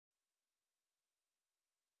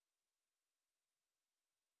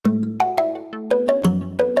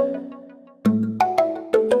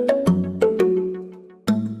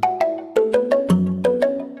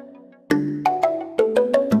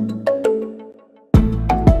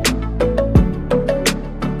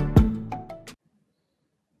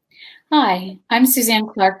Hi, I'm Suzanne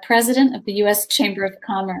Clark, President of the U.S. Chamber of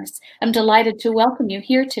Commerce. I'm delighted to welcome you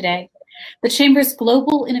here today. The Chamber's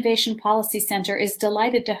Global Innovation Policy Center is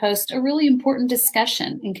delighted to host a really important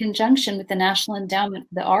discussion in conjunction with the National Endowment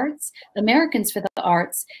for the Arts, Americans for the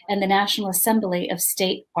Arts, and the National Assembly of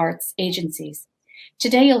State Arts Agencies.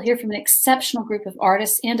 Today, you'll hear from an exceptional group of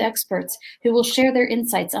artists and experts who will share their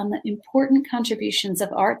insights on the important contributions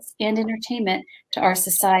of arts and entertainment to our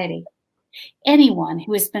society. Anyone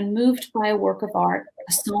who has been moved by a work of art,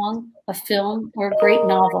 a song, a film, or a great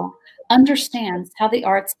novel understands how the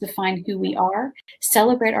arts define who we are,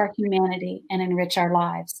 celebrate our humanity, and enrich our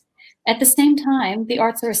lives. At the same time, the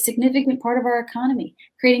arts are a significant part of our economy,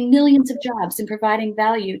 creating millions of jobs and providing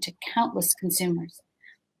value to countless consumers.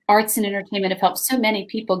 Arts and entertainment have helped so many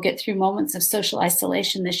people get through moments of social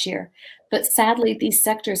isolation this year, but sadly, these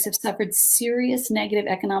sectors have suffered serious negative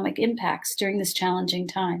economic impacts during this challenging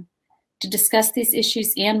time. To discuss these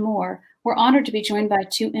issues and more, we're honored to be joined by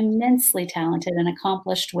two immensely talented and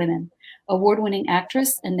accomplished women, award-winning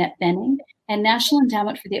actress Annette and National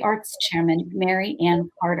Endowment for the Arts Chairman Mary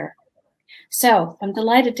Ann Carter. So I'm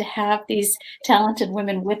delighted to have these talented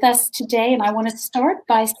women with us today, and I want to start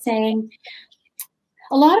by saying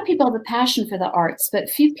a lot of people have a passion for the arts,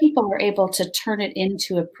 but few people are able to turn it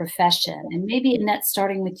into a profession. And maybe, Annette,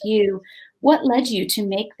 starting with you, what led you to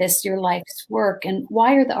make this your life's work, and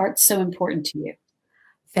why are the arts so important to you?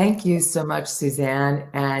 Thank you so much, Suzanne,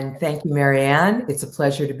 and thank you, Mary Ann. It's a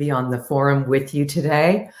pleasure to be on the forum with you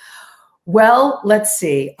today. Well, let's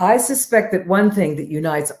see. I suspect that one thing that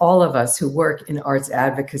unites all of us who work in arts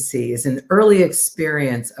advocacy is an early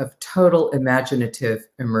experience of total imaginative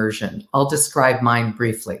immersion. I'll describe mine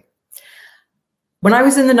briefly. When I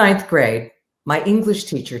was in the 9th grade, my English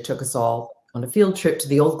teacher took us all on a field trip to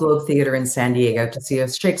the Old Globe Theater in San Diego to see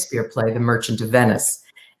a Shakespeare play, The Merchant of Venice,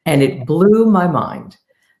 and it blew my mind.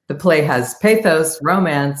 The play has pathos,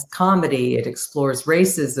 romance, comedy. It explores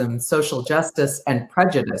racism, social justice, and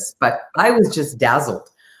prejudice, but I was just dazzled.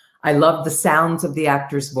 I loved the sounds of the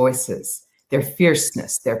actors' voices, their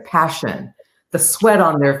fierceness, their passion, the sweat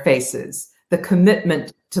on their faces, the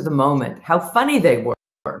commitment to the moment, how funny they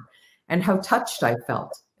were, and how touched I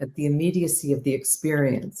felt at the immediacy of the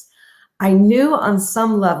experience. I knew on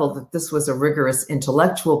some level that this was a rigorous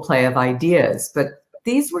intellectual play of ideas, but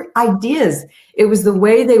these were ideas. It was the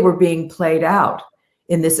way they were being played out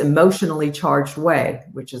in this emotionally charged way,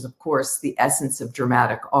 which is, of course, the essence of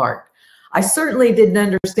dramatic art. I certainly didn't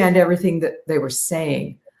understand everything that they were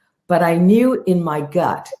saying, but I knew in my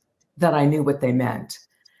gut that I knew what they meant.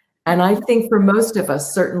 And I think for most of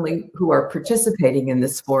us, certainly who are participating in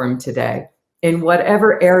this forum today, in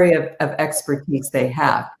whatever area of expertise they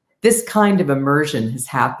have, this kind of immersion has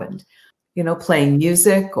happened. You know, playing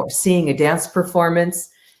music or seeing a dance performance,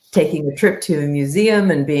 taking a trip to a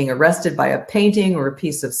museum and being arrested by a painting or a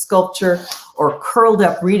piece of sculpture, or curled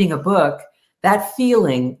up reading a book, that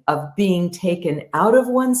feeling of being taken out of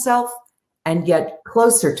oneself and yet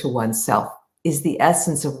closer to oneself is the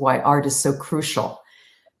essence of why art is so crucial.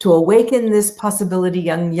 To awaken this possibility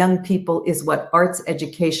young people is what arts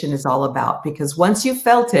education is all about, because once you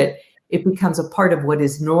felt it, it becomes a part of what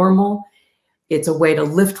is normal. It's a way to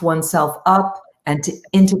lift oneself up and to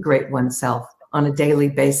integrate oneself on a daily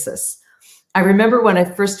basis. I remember when I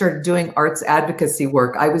first started doing arts advocacy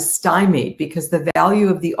work, I was stymied because the value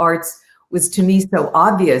of the arts was to me so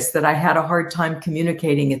obvious that I had a hard time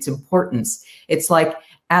communicating its importance. It's like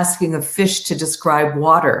asking a fish to describe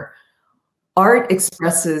water. Art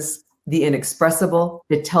expresses the inexpressible.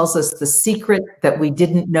 It tells us the secret that we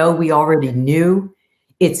didn't know we already knew.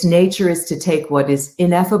 Its nature is to take what is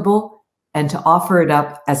ineffable and to offer it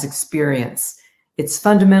up as experience. It's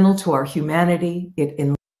fundamental to our humanity. It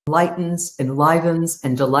enlightens, enlivens,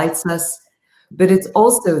 and delights us, but it's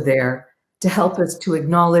also there to help us to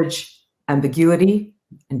acknowledge ambiguity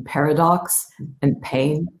and paradox and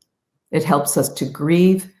pain. It helps us to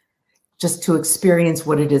grieve, just to experience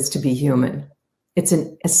what it is to be human. It's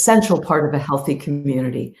an essential part of a healthy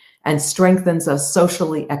community and strengthens us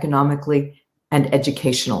socially, economically, and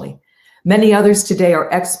educationally. Many others today are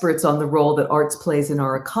experts on the role that arts plays in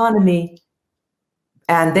our economy,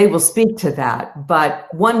 and they will speak to that. But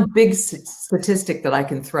one big statistic that I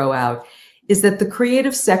can throw out is that the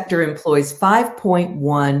creative sector employs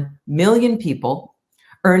 5.1 million people,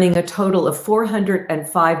 earning a total of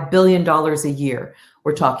 $405 billion a year.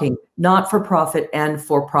 We're talking not-for-profit and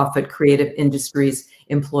for-profit creative industries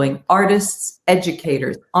employing artists,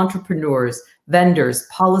 educators, entrepreneurs, vendors,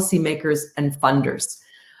 policymakers, and funders.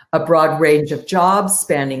 A broad range of jobs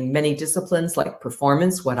spanning many disciplines like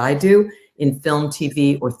performance, what I do, in film,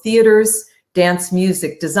 TV, or theaters, dance,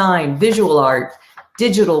 music, design, visual art,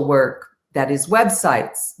 digital work, That is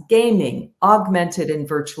websites, gaming, augmented and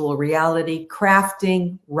virtual reality,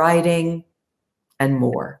 crafting, writing, and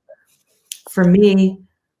more. For me,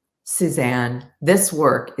 Suzanne, this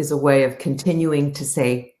work is a way of continuing to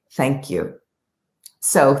say thank you.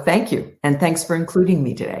 So thank you, and thanks for including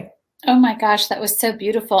me today. Oh my gosh, that was so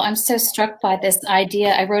beautiful. I'm so struck by this idea.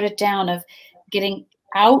 I wrote it down of getting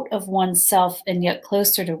out of oneself and yet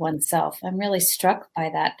closer to oneself. I'm really struck by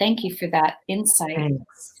that. Thank you for that insight.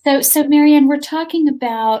 Thanks. So Marianne, we're talking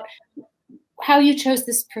about how you chose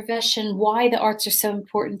this profession, why the arts are so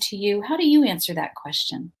important to you. How do you answer that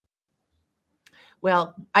question?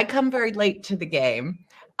 Well, I come very late to the game.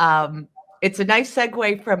 It's a nice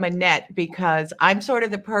segue from Annette, because I'm sort of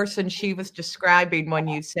the person she was describing when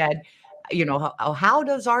you said, you know, how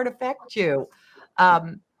does art affect you?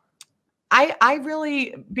 I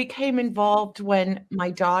really became involved when my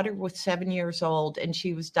daughter was 7 years old and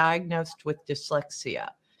she was diagnosed with dyslexia.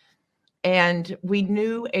 And we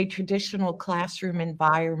knew a traditional classroom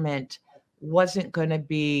environment wasn't going to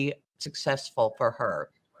be successful for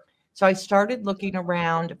her. So I started looking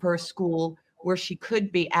around for a school where she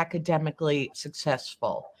could be academically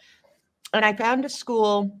successful. And I found a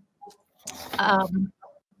school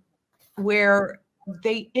where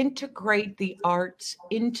they integrate the arts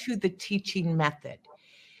into the teaching method.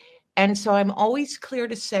 And so I'm always clear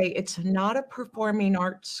to say it's not a performing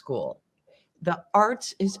arts school. The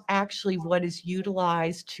arts is actually what is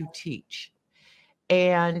utilized to teach.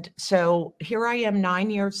 And so here I am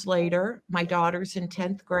 9 years later. My daughter's in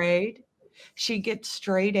 10th grade. She gets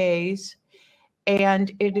straight A's.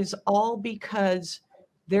 And it is all because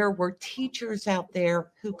there were teachers out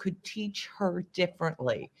there who could teach her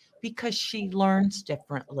differently, because she learns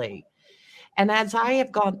differently. And as I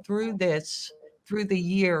have gone through this, through the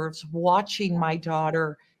years, watching my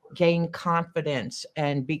daughter gain confidence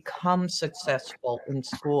and become successful in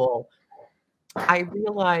school, I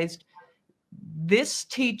realized this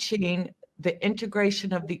teaching, the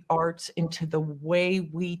integration of the arts into the way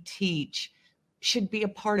we teach, should be a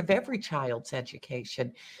part of every child's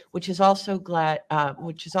education, which is also why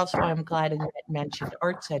I'm glad Annette mentioned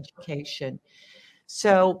arts education.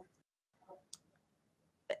 So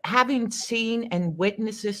having seen and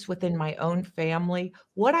witnessed this within my own family,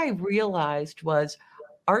 what I realized was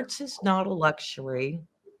arts is not a luxury.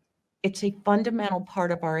 It's a fundamental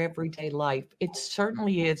part of our everyday life. It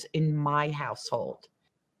certainly is in my household.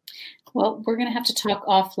 Well, we're going to have to talk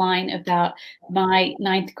offline about my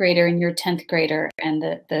 9th grader and your 10th grader and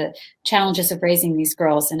the challenges of raising these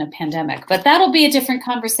girls in a pandemic. But that'll be a different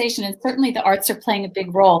conversation. And certainly the arts are playing a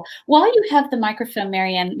big role. While you have the microphone,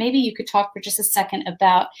 Marianne, maybe you could talk for just a second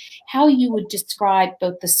about how you would describe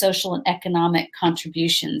both the social and economic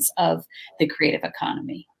contributions of the creative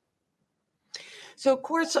economy. So, of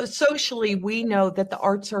course, socially, we know that the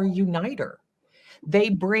arts are a uniter. They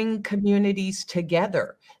bring communities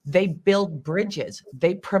together. They build bridges.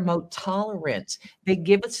 They promote tolerance. They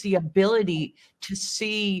give us the ability to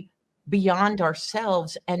see beyond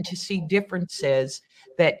ourselves and to see differences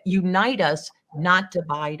that unite us, not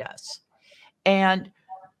divide us. And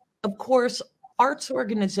of course, arts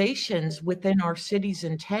organizations within our cities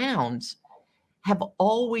and towns have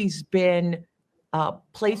always been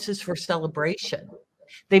places for celebration.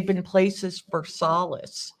 They've been places for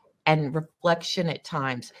solace and reflection at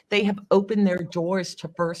times. They have opened their doors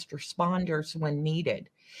to first responders when needed.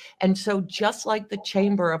 And so just like the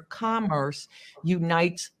Chamber of Commerce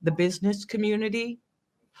unites the business community,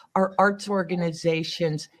 our arts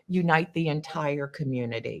organizations unite the entire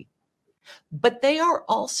community. But they are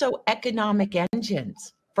also economic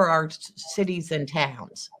engines for our cities and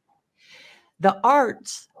towns. The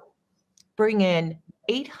arts bring in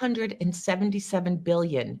 $877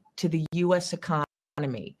 billion to the U.S.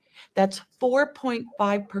 economy. That's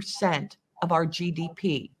 4.5% of our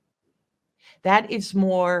GDP. That is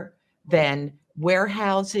more than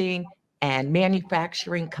warehousing and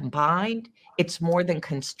manufacturing combined. It's more than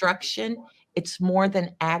construction. It's more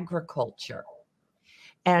than agriculture.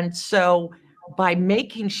 And so by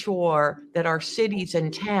making sure that our cities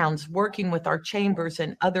and towns, working with our chambers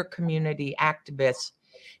and other community activists,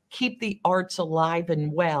 keep the arts alive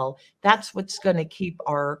and well, that's what's going to keep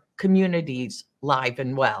our communities live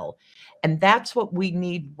and well. And that's what we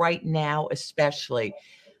need right now, especially.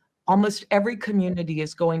 Almost every community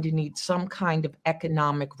is going to need some kind of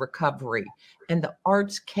economic recovery, and the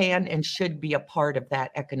arts can and should be a part of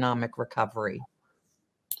that economic recovery.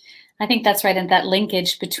 I think that's right. And that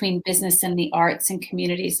linkage between business and the arts and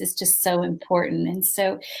communities is just so important. And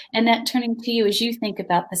so, Annette, turning to you, as you think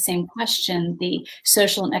about the same question, the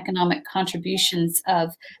social and economic contributions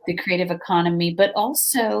of the creative economy, but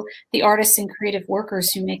also the artists and creative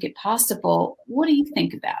workers who make it possible, what do you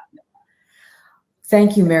think about?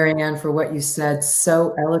 Thank you, Marianne, for what you said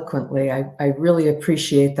so eloquently. I really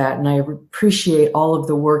appreciate that. And I appreciate all of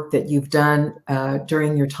the work that you've done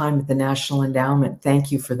during your time at the National Endowment. Thank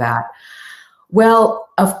you for that. Well,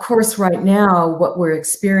 of course, right now, what we're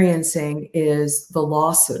experiencing is the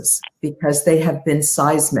losses because they have been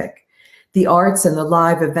seismic. The arts and the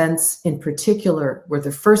live events in particular were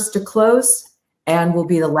the first to close and will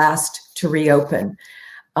be the last to reopen.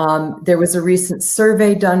 There was a recent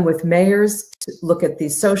survey done with mayors to look at the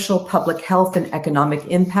social, public health, and economic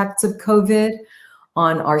impacts of COVID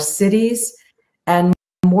on our cities. And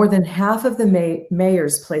more than half of the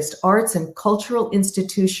mayors placed arts and cultural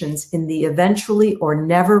institutions in the eventually or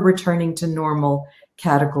never returning to normal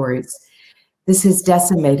categories. This has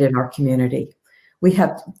decimated our community. We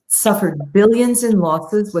have suffered billions in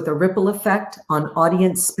losses with a ripple effect on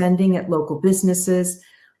audience spending at local businesses,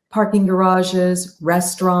 parking garages,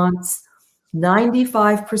 restaurants.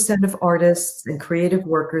 95% of artists and creative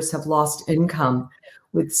workers have lost income,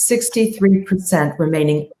 with 63%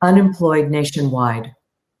 remaining unemployed nationwide.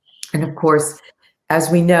 And of course, as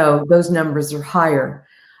we know, those numbers are higher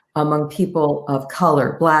among people of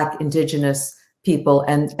color, Black, Indigenous people,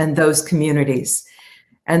 and those communities.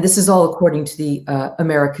 And this is all according to the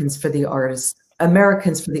Americans for the Arts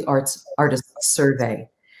survey.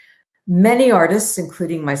 Many artists,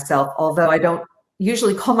 including myself, although I don't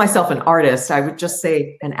usually call myself an artist, I would just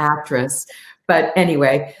say an actress. But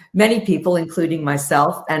anyway, many people, including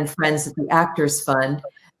myself and friends at the Actors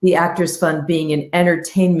Fund being an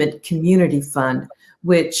entertainment community fund,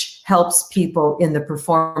 which helps people in the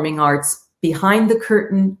performing arts behind the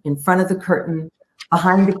curtain, in front of the curtain,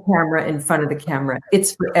 behind the camera, in front of the camera.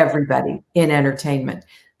 It's for everybody in entertainment,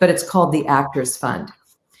 but it's called the Actors Fund.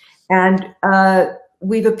 And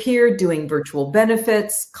we've appeared doing virtual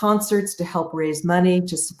benefits, concerts to help raise money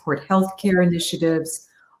to support healthcare initiatives,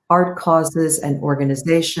 art causes, and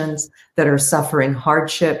organizations that are suffering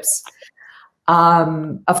hardships.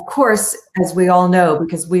 Of course, as we all know,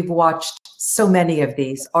 because we've watched so many of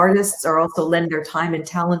these, artists are also lend their time and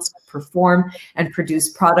talents to perform and produce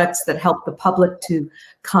products that help the public to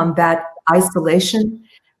combat isolation,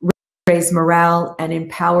 raise morale, and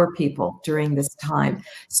empower people during this time.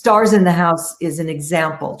 Stars in the House is an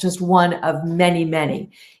example, just one of many, many.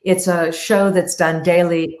 It's a show that's done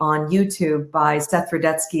daily on YouTube by Seth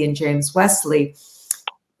Rudetsky and James Wesley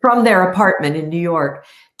from their apartment in New York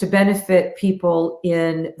to benefit people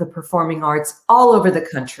in the performing arts all over the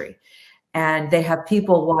country. And they have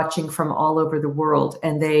people watching from all over the world,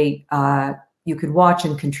 and you could watch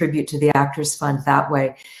and contribute to the Actors Fund that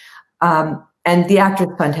way. And the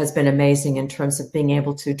Actors Fund has been amazing in terms of being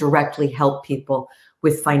able to directly help people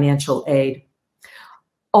with financial aid.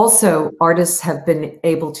 Also, artists have been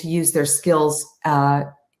able to use their skills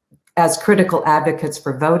as critical advocates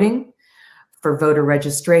for voting, for voter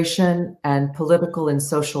registration, and political and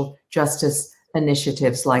social justice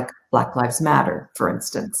initiatives like Black Lives Matter, for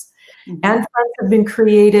instance. Mm-hmm. And funds have been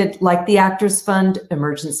created like the Actors Fund,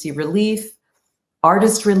 Emergency Relief,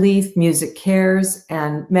 Artist Relief, Music Cares,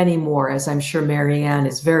 and many more, as I'm sure Marianne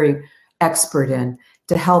is very expert in,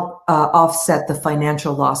 to help offset the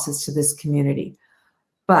financial losses to this community.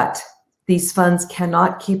 But these funds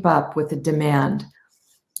cannot keep up with the demand,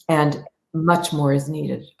 and much more is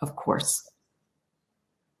needed, of course.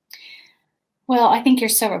 Well, I think you're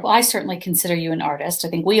so, well, I certainly consider you an artist. I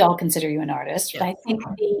think we all consider you an artist. But I think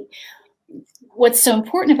what's so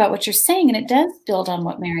important about what you're saying, and it does build on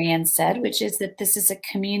what Marianne said, which is that this is a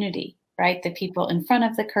community, right? The people in front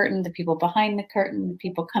of the curtain, the people behind the curtain, the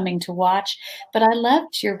people coming to watch. But I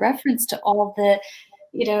loved your reference to all the,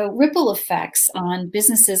 ripple effects on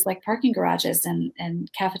businesses like parking garages and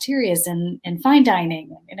cafeterias and fine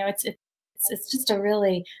dining. It's just a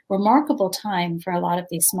really remarkable time for a lot of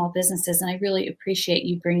these small businesses, and I really appreciate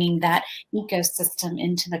you bringing that ecosystem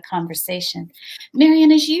into the conversation.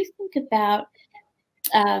 Marianne, as you think about,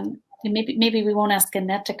 maybe we won't ask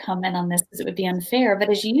Annette to comment on this because it would be unfair, but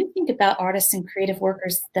as you think about artists and creative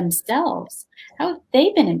workers themselves, how have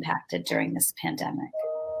they been impacted during this pandemic?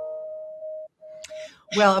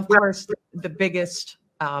 Well, of course, the biggest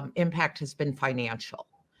impact has been financial,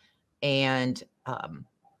 and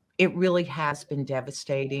it really has been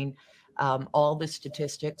devastating. All the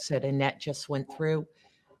statistics that Annette just went through,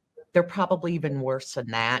 they're probably even worse than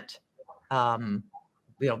that.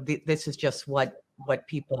 This is just what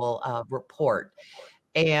people report.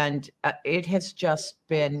 And it has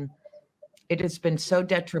been so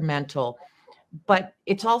detrimental, but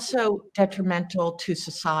it's also detrimental to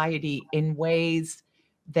society in ways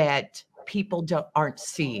that people aren't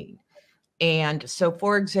seeing. And so,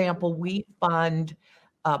 for example, we fund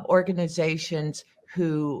organizations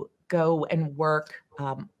who go and work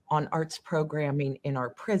on arts programming in our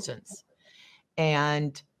prisons.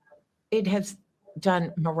 And it has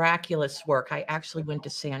done miraculous work. I actually went to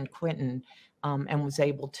San Quentin and was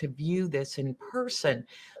able to view this in person.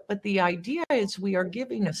 But the idea is we are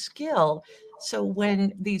giving a skill. So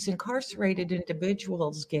when these incarcerated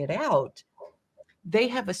individuals get out, they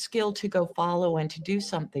have a skill to go follow and to do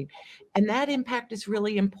something. And that impact is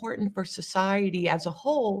really important for society as a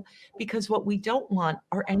whole, because what we don't want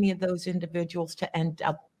are any of those individuals to end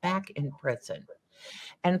up back in prison.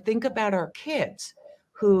 And think about our kids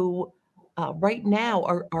who right now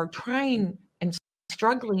are trying and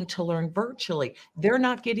struggling to learn virtually. They're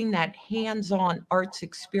not getting that hands-on arts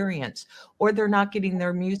experience, or they're not getting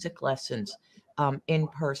their music lessons in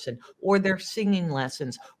person, or their singing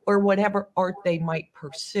lessons, or whatever art they might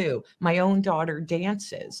pursue. My own daughter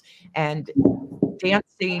dances, and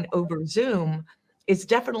dancing over Zoom is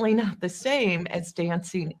definitely not the same as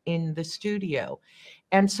dancing in the studio.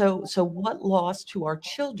 And so what loss to our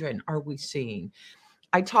children are we seeing?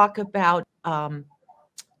 I talk about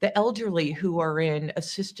the elderly who are in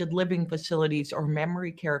assisted living facilities or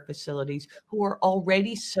memory care facilities, who are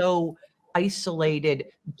already so isolated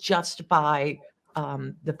just by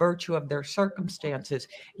the virtue of their circumstances.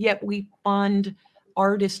 Yet we fund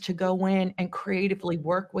artists to go in and creatively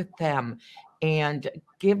work with them and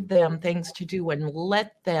give them things to do and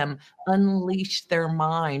let them unleash their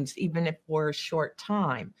minds, even if for a short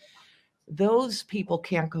time. Those people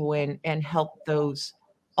can't go in and help those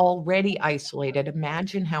already isolated.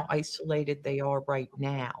 Imagine how isolated they are right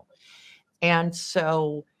now. And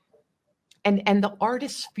so, and the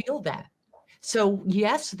artists feel that. So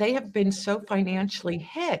yes, they have been so financially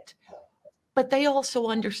hit, but they also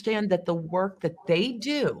understand that the work that they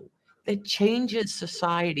do that changes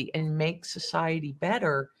society and makes society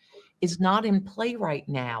better is not in play right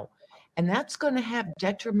now. And that's going to have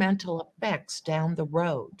detrimental effects down the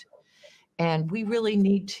road. And we really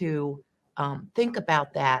need to think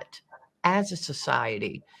about that as a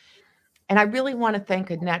society. And I really want to thank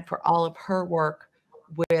Annette for all of her work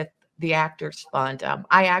with the Actors Fund.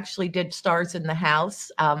 I actually did Stars in the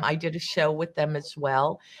House. I did a show with them as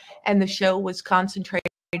well. And the show was concentrated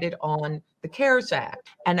on the CARES Act.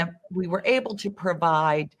 And we were able to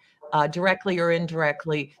provide directly or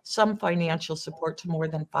indirectly some financial support to more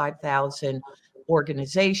than 5,000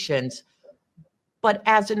 organizations. But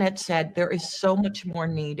as Annette said, there is so much more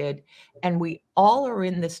needed, and we all are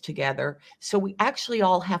in this together. So we actually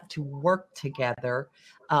all have to work together,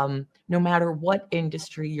 no matter what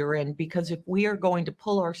industry you're in, because if we are going to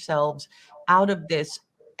pull ourselves out of this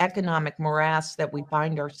economic morass that we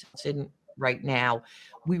find ourselves in right now,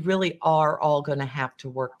 we really are all going to have to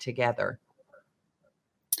work together.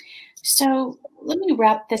 So let me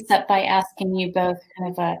wrap this up by asking you both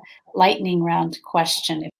kind of a lightning round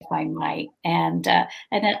question, if I might. And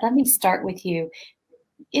Annette, let me start with you.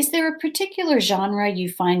 Is there a particular genre you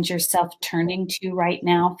find yourself turning to right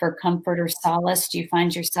now for comfort or solace? Do you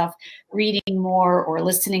find yourself reading more or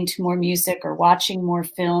listening to more music or watching more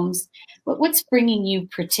films? What's bringing you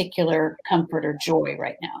particular comfort or joy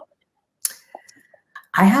right now?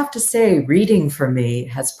 I have to say, reading for me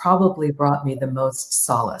has probably brought me the most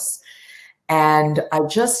solace. And I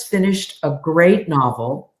just finished a great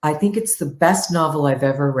novel. I think it's the best novel I've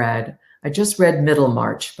ever read. I just read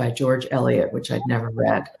Middlemarch by George Eliot, which I'd never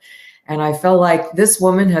read. And I felt like this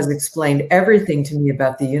woman has explained everything to me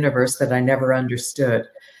about the universe that I never understood.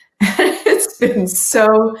 It's been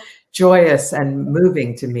so joyous and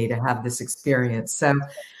moving to me to have this experience. So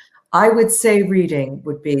I would say reading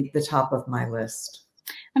would be the top of my list.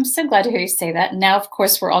 I'm so glad to hear you say that. Now, of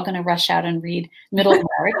course, we're all going to rush out and read Middlemarch.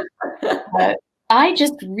 I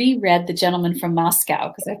just reread The Gentleman from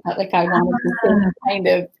Moscow because I felt like I wanted the same kind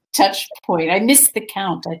of touch point. I missed the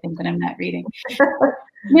count, I think, when I'm not reading.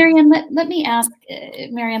 Marianne, let me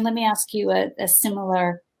ask you a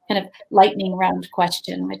similar kind of lightning round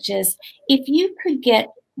question, which is, if you could get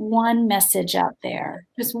one message out there,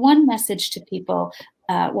 just one message to people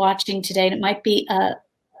watching today, and it might be a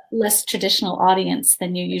less traditional audience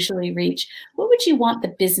than you usually reach, what would you want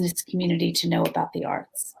the business community to know about the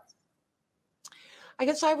arts? I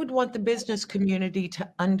guess I would want the business community to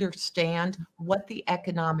understand what the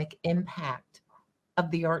economic impact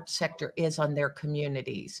of the arts sector is on their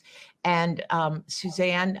communities. And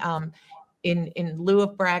Suzanne, in lieu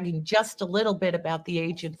of bragging just a little bit about the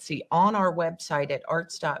agency, on our website at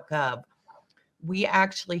arts.gov, we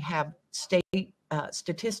actually have state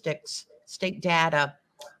statistics, state data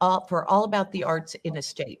for all about the arts in a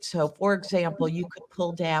state. So for example, you could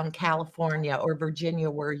pull down California or Virginia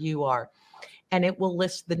where you are, and it will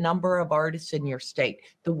list the number of artists in your state,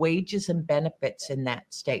 the wages and benefits in that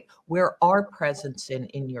state, where our presence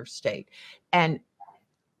in your state. And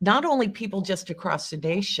not only people just across the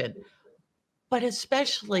nation, but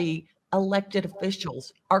especially elected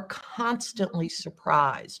officials are constantly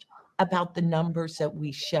surprised about the numbers that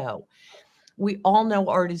we show. We all know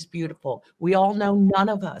art is beautiful. We all know none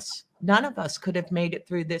of us could have made it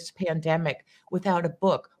through this pandemic without a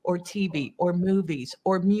book or TV or movies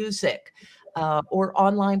or music or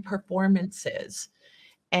online performances.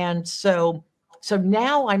 And so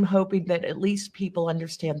now I'm hoping that at least people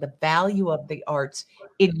understand the value of the arts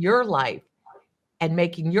in your life and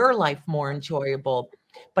making your life more enjoyable.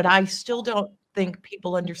 But I still don't think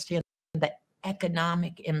people understand the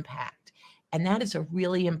economic impact. And that is a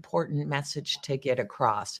really important message to get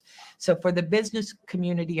across. So for the business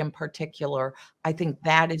community in particular, I think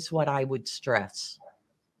that is what I would stress.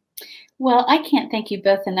 Well, I can't thank you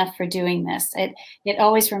both enough for doing this. It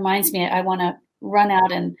always reminds me I want to run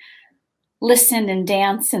out and listen and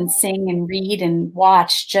dance and sing and read and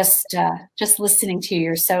watch just listening to you.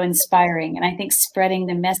 You're so inspiring. And I think spreading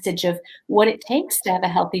the message of what it takes to have a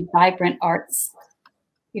healthy, vibrant arts,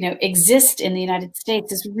 exist in the United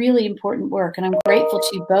States is really important work. And I'm grateful to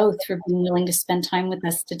you both for being willing to spend time with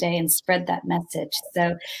us today and spread that message.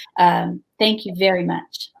 So thank you very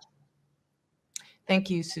much. Thank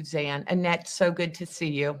you, Suzanne. Annette, so good to see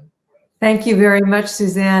you. Thank you very much,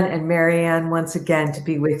 Suzanne and Marianne, once again, to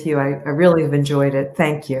be with you. I really have enjoyed it.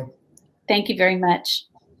 Thank you. Thank you very much.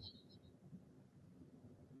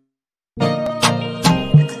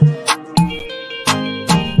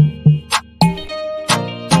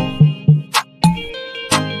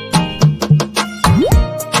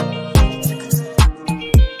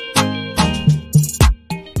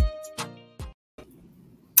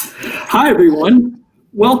 Hi, everyone.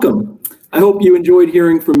 Welcome. I hope you enjoyed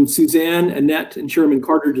hearing from Suzanne, Annette, and Chairman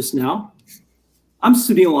Carter just now. I'm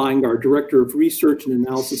Sunil Iyengar, Director of Research and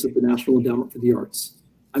Analysis at the National Endowment for the Arts.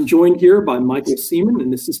 I'm joined here by Michael Seaman,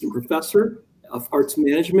 an Assistant Professor of Arts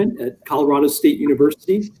Management at Colorado State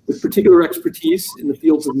University, with particular expertise in the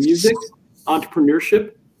fields of music,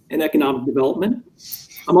 entrepreneurship, and economic development.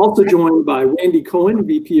 I'm also joined by Randy Cohen,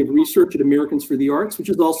 VP of Research at Americans for the Arts, which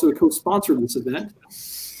is also a co-sponsor of this event.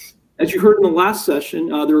 As you heard in the last session,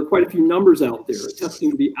 there are quite a few numbers out there attesting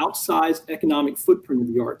to the outsized economic footprint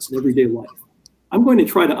of the arts in everyday life. I'm going to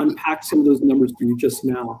try to unpack some of those numbers for you just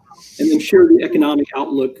now, and then share the economic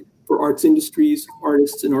outlook for arts industries,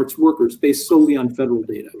 artists, and arts workers based solely on federal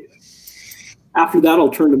data. After that, I'll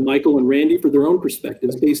turn to Michael and Randy for their own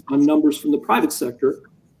perspectives based on numbers from the private sector.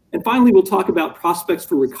 And finally, we'll talk about prospects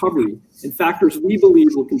for recovery and factors we believe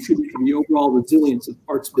will contribute to the overall resilience of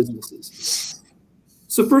arts businesses.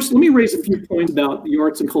 So first, let me raise a few points about the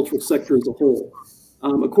arts and cultural sector as a whole.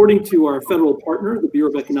 According to our federal partner, the Bureau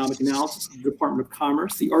of Economic Analysis of the Department of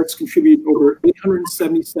Commerce, the arts contribute over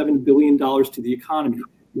 $877 billion to the economy.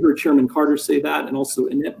 You heard Chairman Carter say that, and also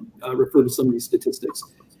Annette referred to some of these statistics.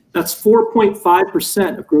 That's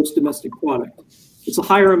 4.5% of gross domestic product. It's a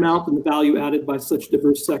higher amount than the value added by such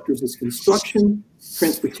diverse sectors as construction,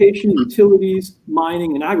 transportation, utilities,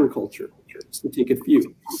 mining, and agriculture, just to take a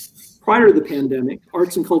few. Prior to the pandemic,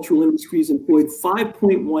 arts and cultural industries employed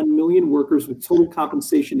 5.1 million workers with total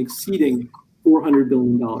compensation exceeding $400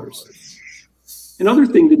 billion. Another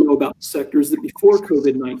thing to know about the sector is that before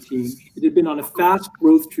COVID-19, it had been on a fast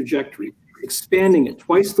growth trajectory, expanding at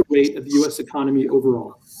twice the rate of the US economy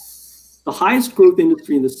overall. The highest growth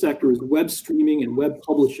industry in the sector is web streaming and web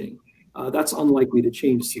publishing. That's unlikely to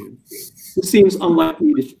change soon. This seems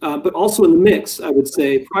unlikely, but also in the mix, I would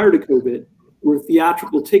say, prior to COVID, were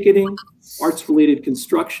theatrical ticketing, arts-related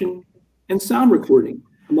construction, and sound recording,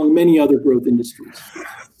 among many other growth industries.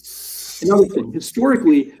 Another thing,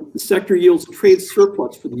 historically, the sector yields a trade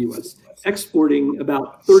surplus for the US, exporting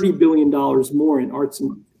about $30 billion more in arts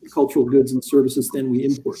and cultural goods and services than we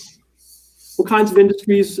import. What kinds of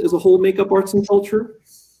industries as a whole make up arts and culture?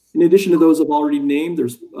 In addition to those I've already named,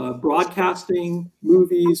 there's broadcasting,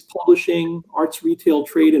 movies, publishing, arts retail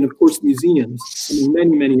trade, and of course museums, and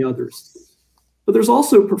many, many others. But there's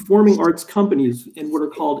also performing arts companies and what are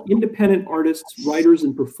called independent artists, writers,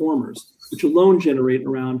 and performers, which alone generate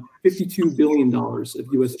around $52 billion of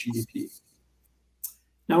US GDP.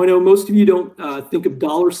 Now, I know most of you don't think of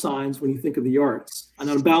dollar signs when you think of the arts, and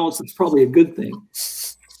on balance, it's probably a good thing.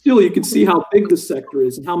 Still, you can see how big the sector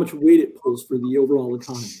is and how much weight it pulls for the overall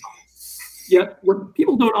economy. Yet, what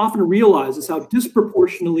people don't often realize is how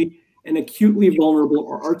disproportionately and acutely vulnerable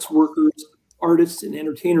are arts workers, artists, and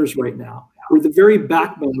entertainers right now. We're the very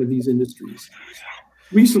backbone of these industries.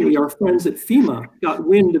 Recently, our friends at FEMA got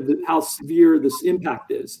wind of how severe this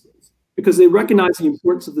impact is. Because they recognize the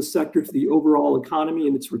importance of the sector to the overall economy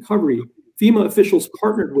and its recovery, FEMA officials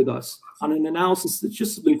partnered with us on an analysis that's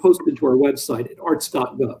just been posted to our website at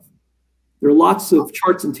arts.gov. There are lots of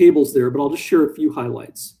charts and tables there, but I'll just share a few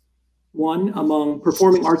highlights. One, among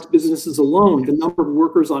performing arts businesses alone, the number of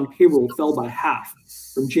workers on payroll fell by half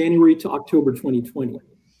from January to October 2020.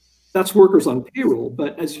 That's workers on payroll,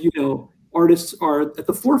 but as you know, artists are at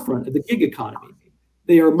the forefront of the gig economy.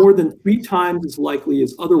 They are more than 3 times as likely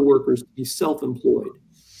as other workers to be self-employed.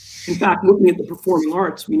 In fact, looking at the performing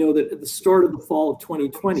arts, we know that at the start of the fall of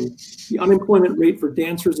 2020, the unemployment rate for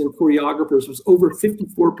dancers and choreographers was over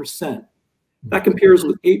 54%. That compares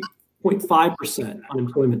with 8.5%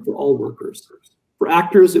 unemployment for all workers. For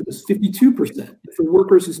actors, it was 52%. And for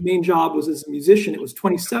workers whose main job was as a musician, it was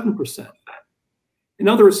 27%.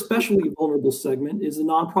 Another especially vulnerable segment is the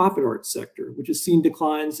nonprofit arts sector, which has seen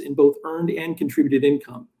declines in both earned and contributed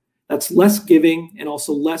income. That's less giving and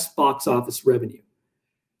also less box office revenue.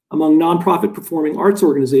 Among nonprofit performing arts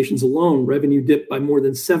organizations alone, revenue dipped by more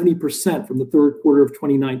than 70% from the third quarter of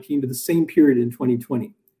 2019 to the same period in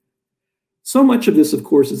 2020. So much of this, of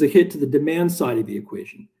course, is a hit to the demand side of the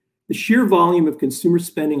equation. The sheer volume of consumer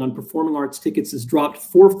spending on performing arts tickets has dropped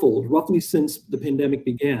fourfold roughly since the pandemic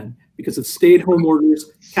began because of stay-at-home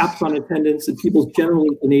orders, caps on attendance, and people's general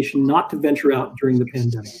inclination not to venture out during the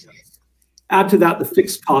pandemic. Add to that the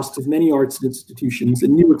fixed costs of many arts institutions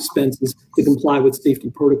and new expenses to comply with safety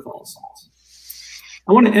protocols.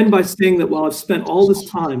 I want to end by saying that while I've spent all this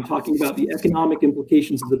time talking about the economic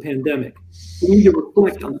implications of the pandemic, we need to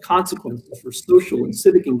reflect on the consequences for social and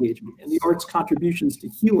civic engagement and the arts' contributions to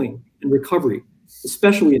healing and recovery,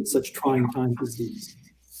 especially at such trying times as these.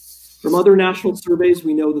 From other national surveys,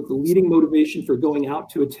 we know that the leading motivation for going out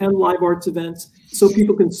to attend live arts events is so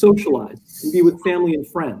people can socialize and be with family and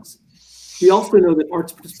friends. We also know that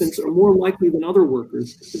arts participants are more likely than other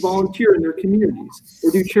workers to volunteer in their communities or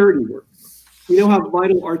do charity work. We know how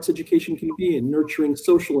vital arts education can be in nurturing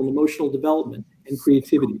social and emotional development and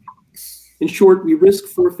creativity. In short, we risk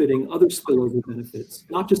forfeiting other spillover benefits,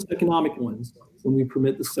 not just economic ones, when we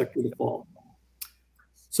permit the sector to fall.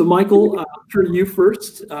 So Michael, I'll turn to you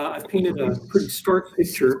first. I've painted a pretty stark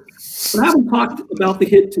picture, but I haven't talked about the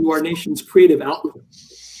hit to our nation's creative output.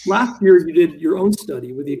 Last year, you did your own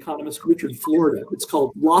study with the economist Richard Florida. It's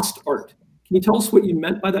called Lost Art. Can you tell us what you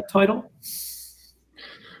meant by that title?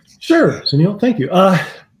 Sure, Sunil, thank you.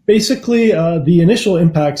 Basically, the initial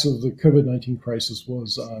impacts of the COVID-19 crisis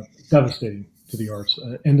was devastating to the arts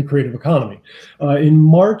and the creative economy. In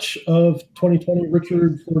March of 2020,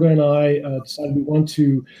 Richard Florida and I decided we want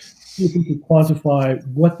to see if we could quantify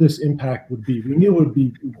what this impact would be. We knew it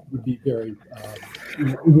would be very,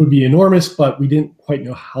 it would be enormous, but we didn't quite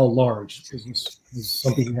know how large, because this is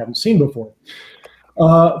something we haven't seen before.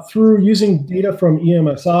 Through using data from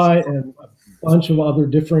EMSI and a bunch of other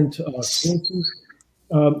different sources,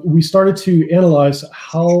 we started to analyze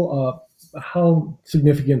how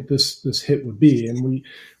significant this hit would be. And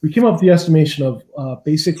we came up with the estimation of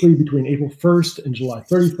basically between April 1st and July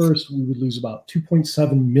 31st, we would lose about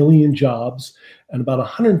 2.7 million jobs and about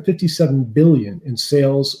 157 billion in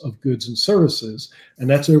sales of goods and services. And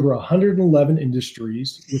that's over 111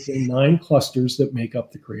 industries within 9 clusters that make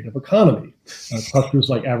up the creative economy. Clusters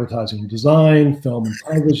like advertising and design, film and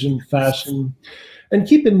television, fashion. And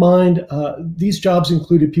keep in mind, these jobs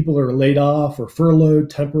included people that are laid off or furloughed,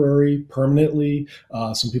 temporary, permanently.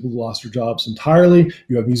 Some people lost their jobs entirely.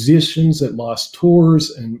 You have musicians that lost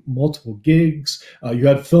tours and multiple gigs. You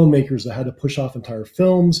had filmmakers that had to push off entire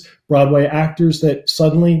films, Broadway actors that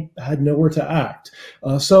suddenly had nowhere to act.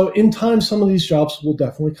 So in time, some of these jobs will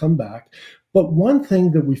definitely come back. But one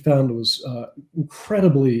thing that we found was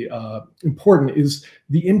incredibly important is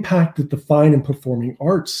the impact that the fine and performing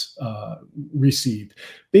arts received.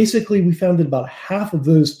 Basically, we found that about half of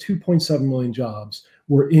those 2.7 million jobs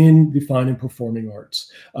were in the fine and performing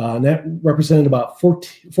arts. And that represented about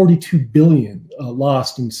 42 billion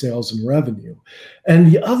lost in sales and revenue.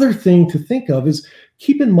 And the other thing to think of is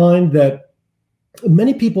keep in mind that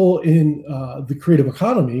many people in the creative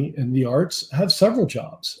economy and the arts have several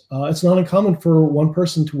jobs. It's not uncommon for one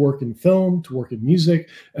person to work in film, to work in music,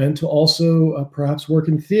 and to also perhaps work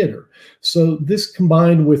in theater. So this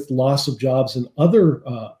combined with loss of jobs in other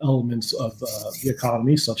elements of the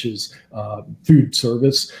economy, such as food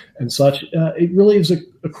service and such, it really is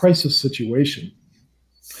a crisis situation.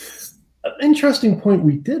 An interesting point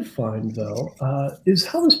we did find, though, is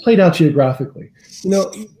how this played out geographically.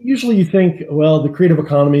 Usually you think, well, the creative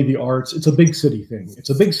economy, the arts, it's a big city thing.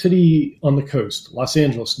 It's a big city on the coast, Los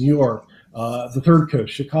Angeles, New York, the Third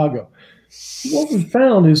Coast, Chicago. What we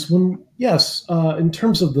found is yes, in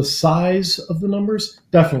terms of the size of the numbers,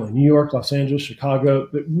 definitely New York, Los Angeles, Chicago,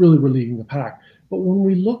 that really were leading the pack. But when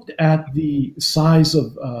we looked at the size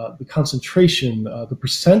of the concentration, the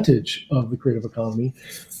percentage of the creative economy,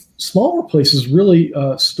 smaller places really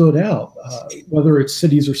stood out, whether it's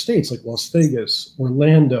cities or states like Las Vegas,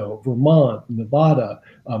 Orlando, Vermont, Nevada,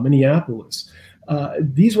 Minneapolis.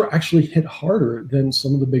 These were actually hit harder than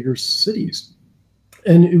some of the bigger cities.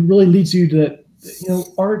 And it really leads you to that,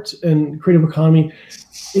 art and creative economy,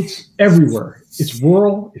 it's everywhere. It's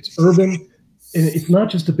rural, it's urban, and it's not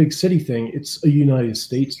just a big city thing, it's a United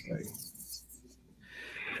States thing.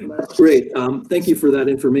 That's great. Thank you for that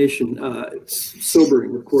information. It's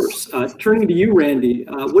sobering, of course. Turning to you, Randy,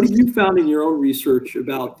 what have you found in your own research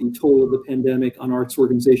about the toll of the pandemic on arts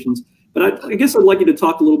organizations? But I guess I'd like you to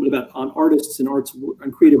talk a little bit about on artists and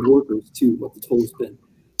and creative workers too, what the toll has been,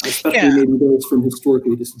 especially maybe those from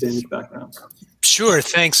historically disadvantaged backgrounds. Sure.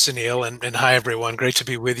 Thanks, Sunil, and hi, everyone. Great to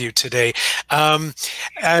be with you today.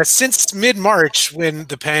 Since mid-March, when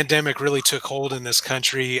the pandemic really took hold in this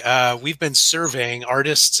country, we've been surveying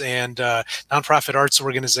artists and nonprofit arts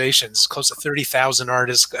organizations, close to 30,000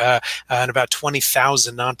 artists and about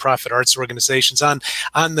 20,000 nonprofit arts organizations on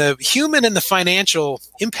the human and the financial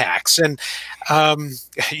impacts. And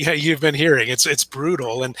you've been hearing it's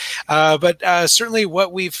brutal. And but certainly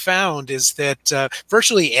what we've found is that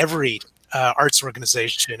virtually every arts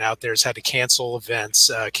organization out there has had to cancel events,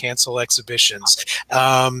 cancel exhibitions,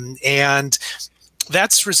 and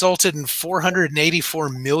that's resulted in 484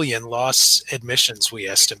 million lost admissions, we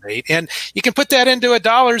estimate. And you can put that into a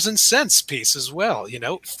dollars and cents piece as well.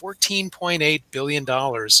 $14.8 billion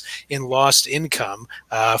in lost income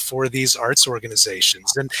for these arts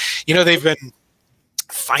organizations. And, they've been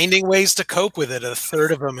finding ways to cope with it. A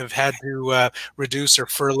third of them have had to reduce or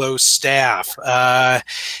furlough staff. Over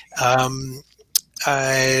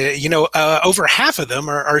half of them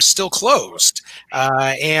are still closed,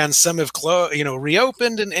 and some have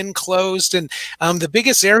reopened and closed. And the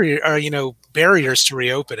biggest area are barriers to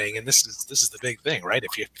reopening. And this is the big thing, right?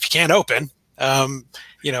 If you can't open, how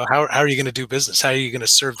are you going to do business? How are you going to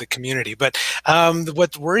serve the community? But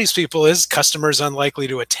what worries people is customers unlikely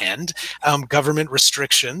to attend, government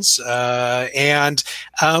restrictions, and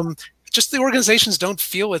just the organizations don't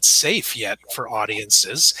feel it's safe yet for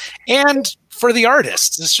audiences. And for the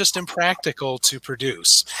artists, it's just impractical to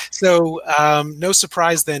produce. So no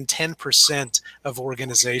surprise then 10% of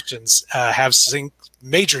organizations have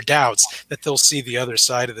major doubts that they'll see the other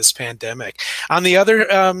side of this pandemic. On the other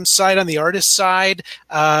side, on the artist side,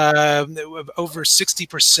 over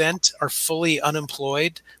 60% are fully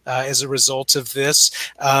unemployed as a result of this.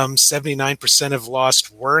 79% have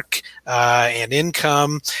lost work and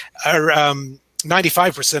income, or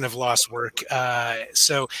 95% have lost work.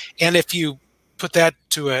 And if you put that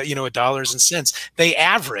to a dollars and cents, they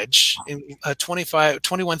average a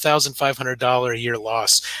 $21,500 a year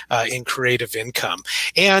loss in creative income.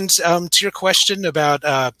 And to your question about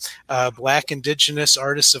Black, Indigenous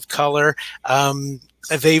artists of color,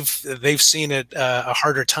 they've seen it a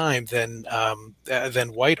harder time than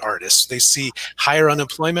white artists. They see higher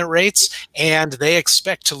unemployment rates, and they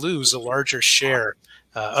expect to lose a larger share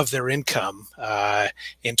of their income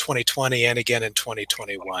in 2020 and again in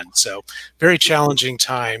 2021. So very challenging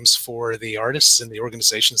times for the artists and the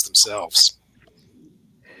organizations themselves.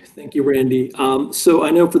 Thank you, Randy. So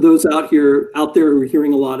I know for those out there who are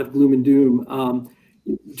hearing a lot of gloom and doom,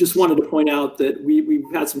 just wanted to point out that we've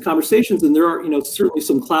had some conversations, and there are certainly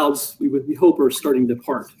some clouds we hope are starting to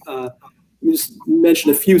part. We just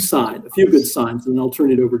mentioned a few good signs, and then I'll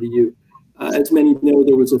turn it over to you. As many know,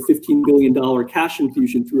 there was a $15 billion cash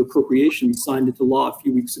infusion through appropriations signed into law a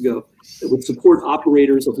few weeks ago that would support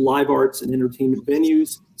operators of live arts and entertainment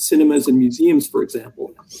venues, cinemas, and museums, for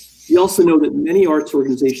example. We also know that many arts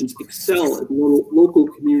organizations excel at local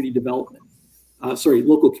community development,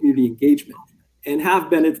 local community engagement, and have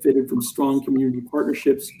benefited from strong community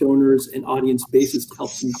partnerships, donors, and audience bases to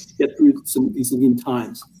help them get through some of these lean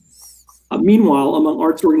times. Meanwhile, among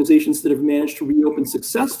arts organizations that have managed to reopen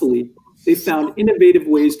successfully, they found innovative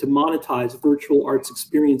ways to monetize virtual arts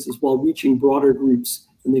experiences while reaching broader groups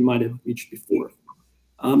than they might have reached before.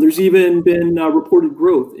 There's even been reported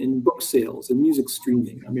growth in book sales and music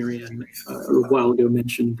streaming. Marianne a while ago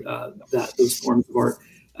mentioned those forms of art.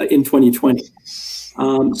 in 2020.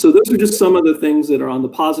 So those are just some of the things that are on the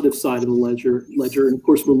positive side of the ledger, and of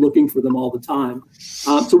course we're looking for them all the time.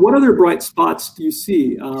 So what other bright spots do you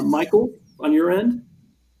see? Michael, on your end?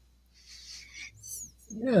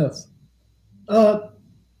 Yes.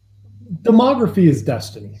 Demography is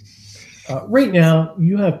destiny. Right now,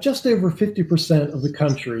 you have just over 50% of the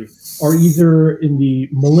country are either in the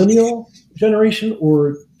millennial generation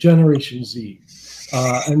or Generation Z.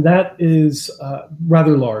 And that is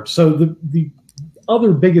rather large. So the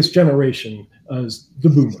other biggest generation is the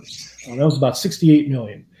boomers. That was about 68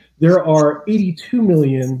 million. There are 82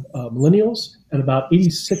 million millennials and about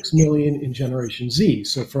 86 million in Generation Z.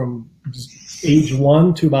 So from age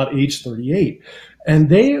 1 to about age 38. And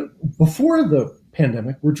they, before the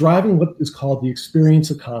pandemic, were driving what is called the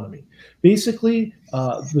experience economy. Basically,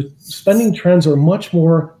 the spending trends are much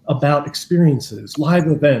more about experiences, live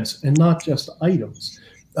events, and not just items.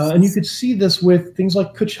 And you could see this with things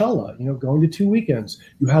like Coachella, going to 2 weekends.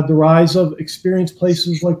 You had the rise of experience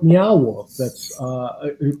places like Meow Wolf, that's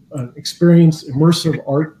an experience, immersive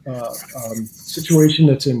art situation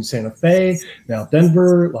that's in Santa Fe, now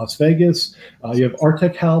Denver, Las Vegas. You have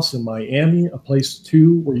Artec House in Miami, a place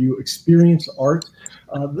too where you experience art.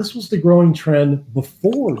 This was the growing trend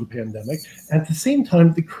before the pandemic. At the same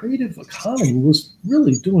time, the creative economy was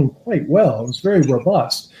really doing quite well. It was very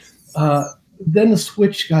robust. Then the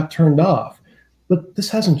switch got turned off, but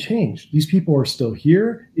this hasn't changed. These people are still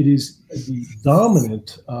here. It is the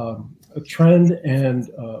dominant trend and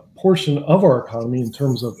portion of our economy in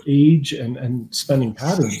terms of age and spending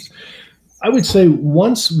patterns. I would say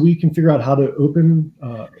once we can figure out how to open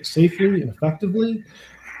safely and effectively,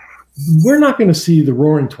 we're not going to see the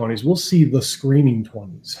roaring 20s. We'll see the screaming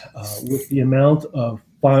 20s with the amount of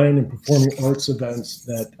fine and performing arts events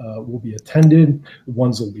that will be attended,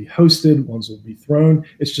 ones that will be hosted, ones that will be thrown.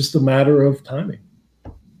 It's just a matter of timing.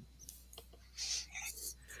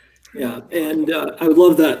 Yeah, and I would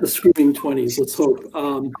love that, the screaming 20s, let's hope.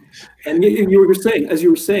 And you were saying, as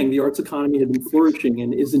you were saying, the arts economy had been flourishing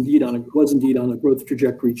and was indeed on a growth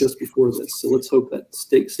trajectory just before this. So let's hope that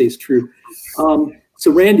stays true.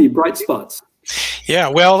 So Randy, bright spots. Yeah,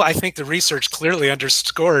 well, I think the research clearly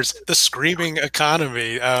underscores the screaming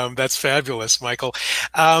economy. That's fabulous, Michael.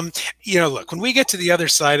 Look, when we get to the other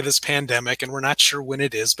side of this pandemic, and we're not sure when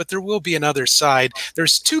it is, but there will be another side,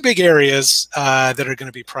 there's two big areas that are going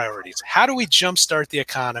to be priorities. How do we jumpstart the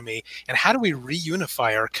economy, and how do we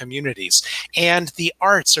reunify our communities? And the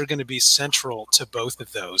arts are going to be central to both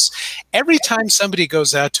of those. Every time somebody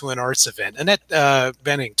goes out to an arts event, Annette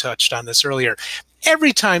Benning touched on this earlier,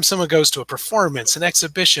 every time someone goes to a performance, an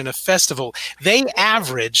exhibition, a festival, they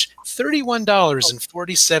average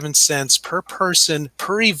 $31.47 per person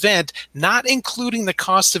per event, not including the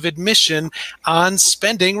cost of admission on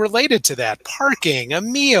spending related to that. Parking, a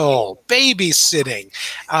meal, babysitting.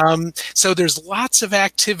 So there's lots of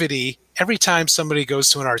activity every time somebody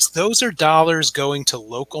goes to an arts. Those are dollars going to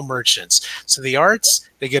local merchants. So the arts,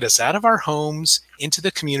 they get us out of our homes, into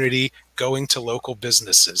the community, going to local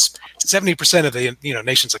businesses. 70% of the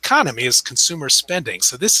nation's economy is consumer spending.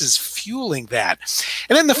 So this is fueling that.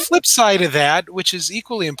 And then the flip side of that, which is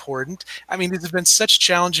equally important, I mean, these have been such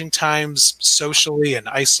challenging times socially, and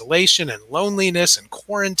isolation and loneliness and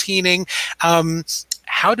quarantining.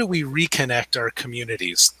 How do we reconnect our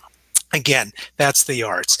communities? Again, that's the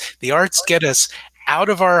arts. The arts get us out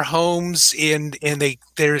of our homes, and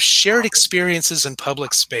they're shared experiences in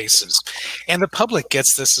public spaces. And the public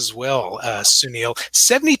gets this as well, Sunil.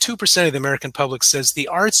 72% of the American public says the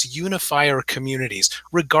arts unify our communities,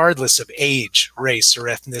 regardless of age, race, or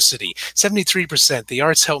ethnicity. 73%, the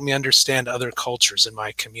arts help me understand other cultures in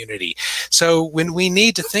my community. So when we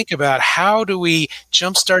need to think about how do we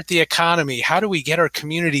jumpstart the economy, how do we get our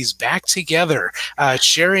communities back together,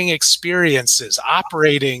 sharing experiences,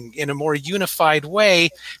 operating in a more unified way,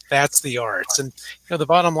 that's the arts. And the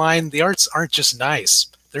bottom line, the arts aren't just nice,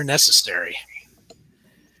 they're necessary.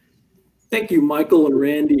 Thank you, Michael and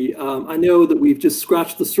Randy. I know that we've just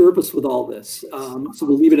scratched the surface with all this, so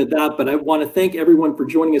we'll leave it at that. But I want to thank everyone for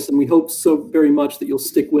joining us, and we hope so very much that you'll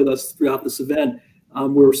stick with us throughout this event,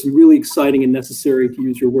 where some really exciting and necessary, to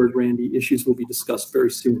use your word, Randy, issues will be discussed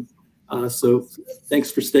very soon. So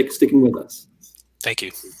thanks for sticking with us. Thank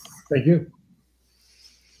you. Thank you.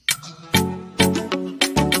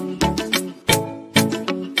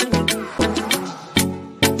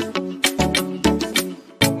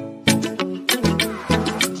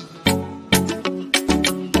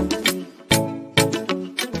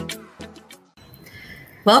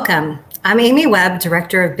 Welcome. I'm Amy Webb,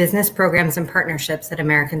 Director of Business Programs and Partnerships at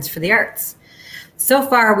Americans for the Arts. So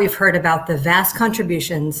far, we've heard about the vast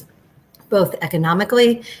contributions both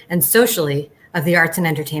economically and socially, of the arts and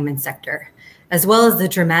entertainment sector, as well as the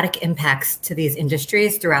dramatic impacts to these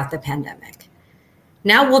industries throughout the pandemic.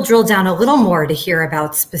 Now we'll drill down a little more to hear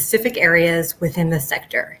about specific areas within the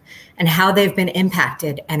sector and how they've been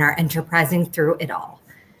impacted and are enterprising through it all.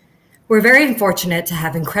 We're very fortunate to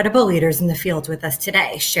have incredible leaders in the field with us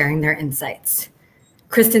today, sharing their insights.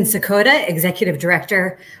 Kristen Sakota, Executive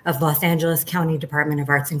Director of Los Angeles County Department of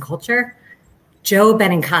Arts and Culture, Joe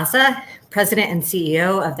Benincasa, President and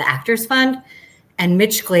CEO of the Actors Fund, and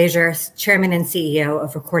Mitch Glazier, Chairman and CEO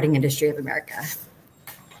of Recording Industry of America.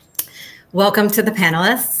 Welcome to the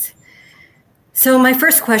panelists. So my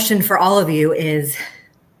first question for all of you is,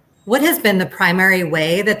 what has been the primary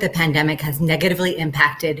way that the pandemic has negatively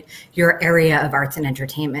impacted your area of arts and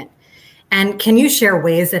entertainment? And can you share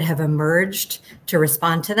ways that have emerged to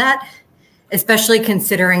respond to that, especially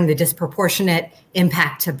considering the disproportionate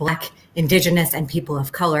impact to Black, Indigenous, and people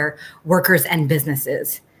of color, workers and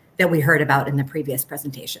businesses that we heard about in the previous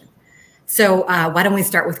presentation? So why don't we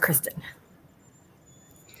start with Kristen?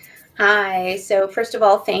 Hi, so first of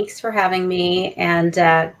all, thanks for having me, and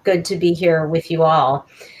good to be here with you all.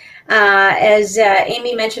 As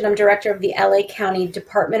Amy mentioned, I'm director of the LA County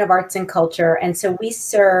Department of Arts and Culture, and so we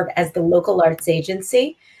serve as the local arts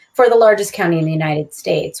agency for the largest county in the United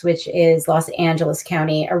States, which is Los Angeles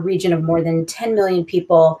County, a region of more than 10 million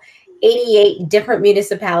people, 88 different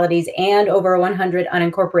municipalities, and over 100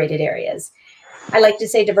 unincorporated areas. I like to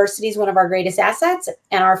say diversity is one of our greatest assets,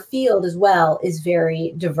 and our field as well is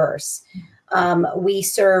very diverse. We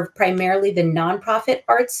serve primarily the nonprofit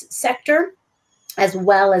arts sector, as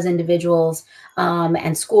well as individuals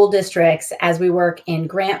and school districts, as we work in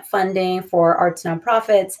grant funding for arts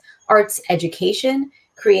nonprofits, arts education,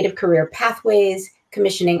 creative career pathways,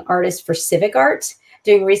 commissioning artists for civic art,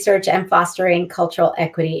 doing research, and fostering cultural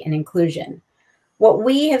equity and inclusion. What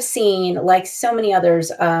we have seen, like so many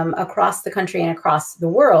others across the country and across the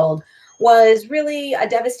world, was really a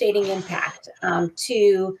devastating impact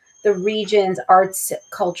to the region's arts,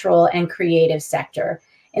 cultural, and creative sector.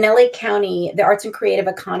 In LA County, the arts and creative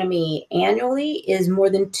economy annually is more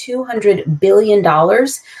than $200 billion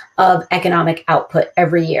of economic output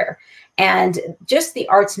every year. And just the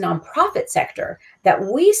arts nonprofit sector that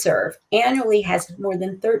we serve annually has more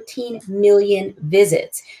than 13 million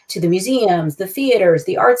visits to the museums, the theaters,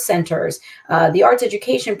 the arts centers, the arts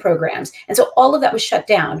education programs. And so all of that was shut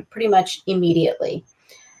down pretty much immediately.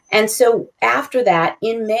 And so after that,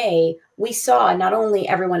 in May, we saw not only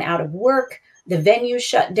everyone out of work, the venues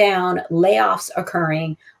shut down, layoffs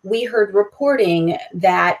occurring. We heard reporting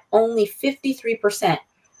that only 53%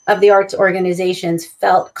 of the arts organizations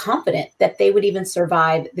felt confident that they would even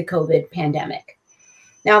survive the COVID pandemic.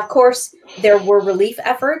 Now, of course, there were relief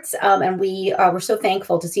efforts, and we were so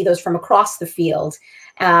thankful to see those from across the field.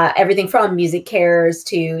 Everything from Music Cares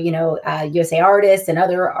to, USA Artists and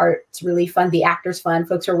other arts relief fund, the Actors Fund,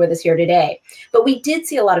 folks who are with us here today. But we did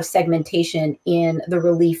see a lot of segmentation in the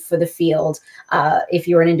relief for the field. If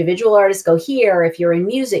you're an individual artist, go here. If you're in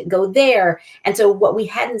music, go there. And so what we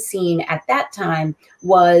hadn't seen at that time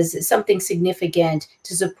was something significant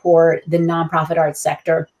to support the nonprofit arts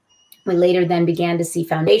sector. We later then began to see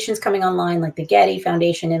foundations coming online, like the Getty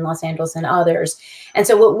Foundation in Los Angeles and others. And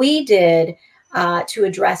so what we did to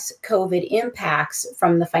address COVID impacts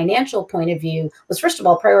from the financial point of view was, first of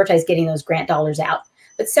all, prioritize getting those grant dollars out.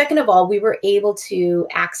 But second of all, we were able to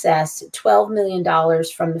access $12 million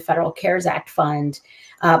from the Federal CARES Act fund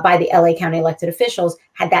by the LA County elected officials,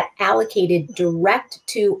 had that allocated direct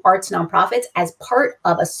to arts nonprofits as part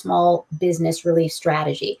of a small business relief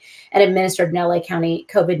strategy, and administered an LA County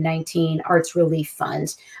COVID-19 Arts Relief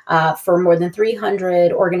Fund for more than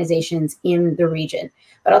 300 organizations in the region.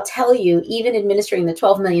 But I'll tell you, even administering the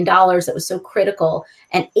 $12 million that was so critical,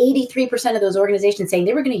 and 83% of those organizations saying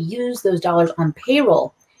they were going to use those dollars on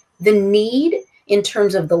payroll, the need in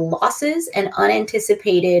terms of the losses and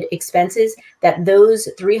unanticipated expenses that those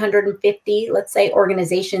 350, let's say,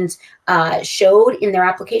 organizations showed in their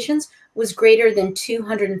applications was greater than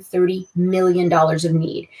 $230 million of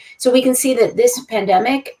need. So we can see that this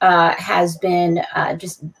pandemic has been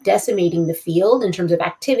just decimating the field in terms of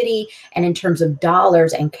activity and in terms of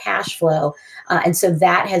dollars and cash flow. And so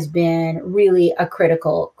that has been really a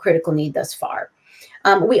critical need thus far.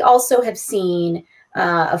 We also have seen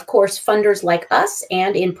of course, funders like us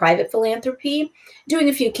and in private philanthropy doing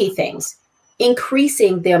a few key things: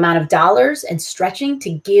 increasing the amount of dollars and stretching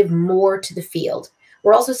to give more to the field.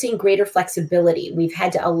 We're also seeing greater flexibility. We've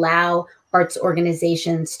had to allow arts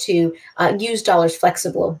organizations to use dollars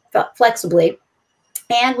flexibly.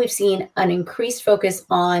 And we've seen an increased focus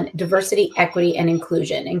on diversity, equity, and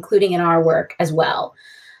inclusion, including in our work as well.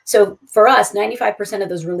 So for us, 95% of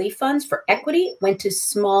those relief funds for equity went to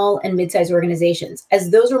small and mid-sized organizations, as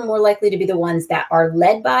those are more likely to be the ones that are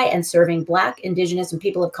led by and serving Black, Indigenous, and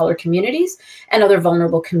people of color communities and other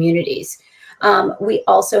vulnerable communities. We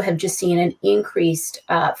also have just seen an increased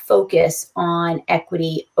focus on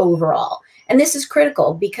equity overall. And this is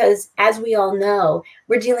critical because, as we all know,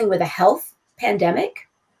 we're dealing with a health pandemic,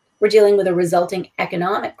 we're dealing with a resulting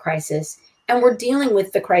economic crisis, and we're dealing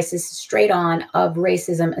with the crisis straight on of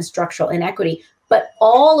racism and structural inequity. But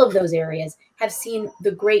all of those areas have seen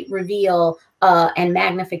the great reveal and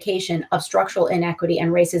magnification of structural inequity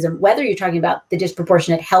and racism, whether you're talking about the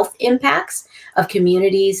disproportionate health impacts of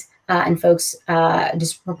communities and folks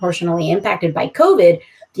disproportionately impacted by COVID,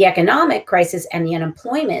 the economic crisis and the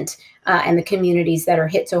unemployment and the communities that are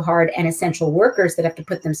hit so hard, and essential workers that have to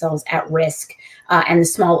put themselves at risk, and the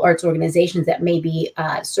small arts organizations that may be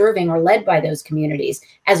serving or led by those communities,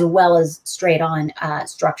 as well as straight on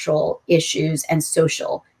structural issues and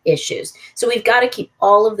social issues. So we've got to keep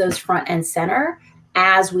all of those front and center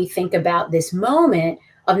as we think about this moment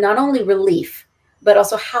of not only relief, but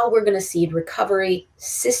also how we're going to seed recovery,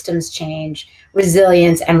 systems change,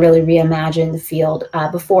 resilience, and really reimagine the field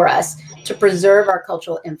before us to preserve our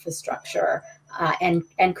cultural infrastructure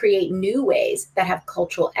and create new ways that have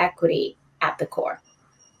cultural equity at the core.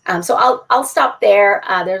 So I'll stop there.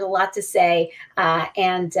 There's a lot to say,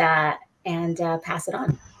 and pass it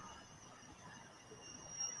on.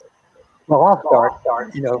 Well, I'll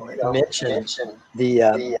start. You know, Mitch, and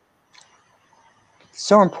the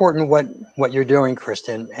so important what you're doing,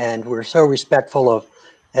 Kristen, and we're so respectful of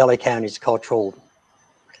LA County's cultural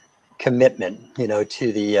commitment, you know,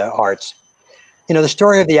 to the arts. You know, the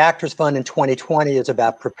story of the Actors Fund in 2020 is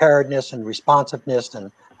about preparedness and responsiveness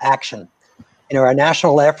and action. You know, our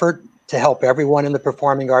national effort to help everyone in the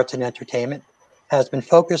performing arts and entertainment has been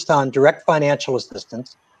focused on direct financial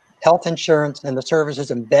assistance, health insurance, and the services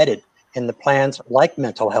embedded in the plans like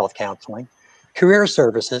mental health counseling, career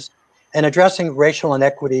services, and addressing racial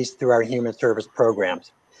inequities through our human service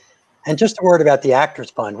programs. And just a word about the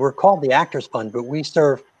Actors Fund. We're called the Actors Fund, but we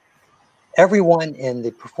serve everyone in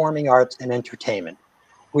the performing arts and entertainment.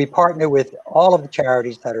 We partner with all of the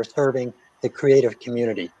charities that are serving the creative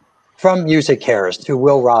community, from Music Cares to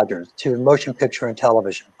Will Rogers to Motion Picture and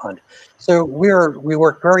Television Fund. So we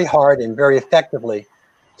work very hard and very effectively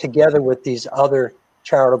together with these other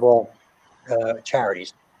charitable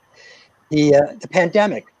charities. The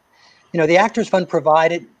pandemic, you know, the Actors Fund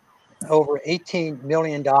provided over $18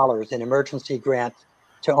 million in emergency grants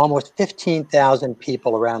to almost 15,000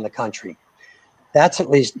 people around the country. That's at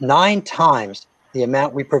least 9 times the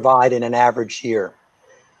amount we provide in an average year.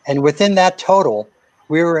 And within that total,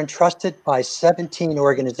 we were entrusted by 17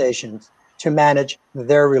 organizations to manage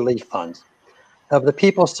their relief funds. Of the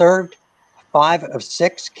people served, 5 of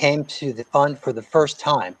 6 came to the fund for the first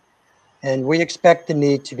time, and we expect the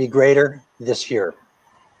need to be greater this year.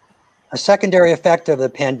 A secondary effect of the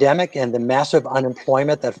pandemic and the massive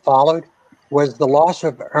unemployment that followed was the loss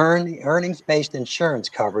of earnings-based insurance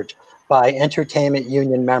coverage by entertainment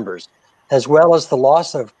union members, as well as the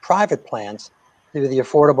loss of private plans through the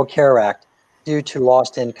Affordable Care Act due to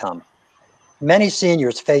lost income. Many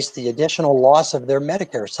seniors face the additional loss of their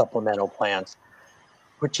Medicare supplemental plans,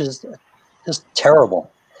 which is just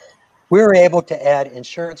terrible. We were able to add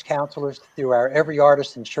insurance counselors through our Every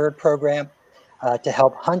Artist Insured program to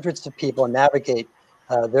help hundreds of people navigate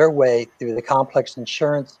their way through the complex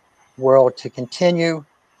insurance world to continue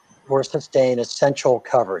or sustain essential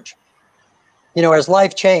coverage. You know, as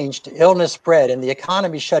life changed, illness spread, and the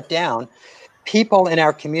economy shut down, people in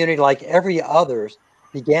our community, like every others,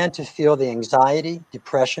 began to feel the anxiety,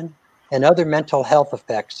 depression, and other mental health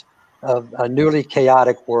effects of a newly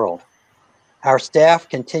chaotic world. Our staff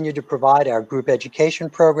continued to provide our group education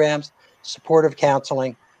programs, supportive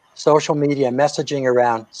counseling, social media messaging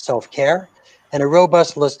around self-care, and a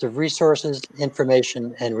robust list of resources,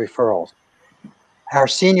 information, and referrals. Our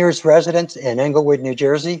seniors residence in Englewood, New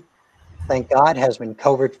Jersey, thank God, has been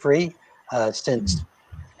COVID-free since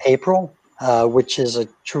April, which is a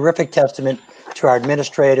terrific testament to our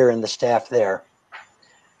administrator and the staff there.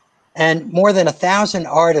 And more than 1,000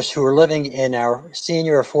 artists who are living in our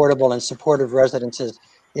senior affordable and supportive residences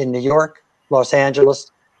in New York, Los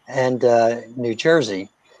Angeles, and New Jersey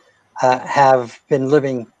have been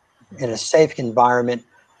living in a safe environment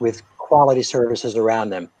with quality services around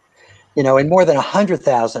them. You know, and more than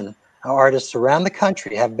 100,000 artists around the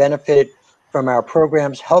country have benefited from our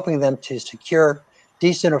programs, helping them to secure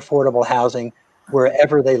decent, affordable housing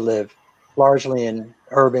wherever they live, largely in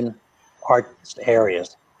urban arts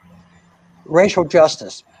areas. Racial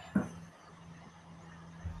justice.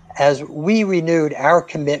 As we renewed our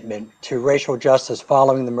commitment to racial justice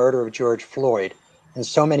following the murder of George Floyd and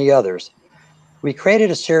so many others, we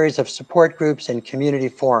created a series of support groups and community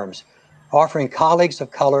forums, offering colleagues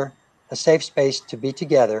of color a safe space to be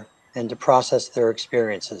together and to process their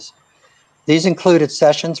experiences. These included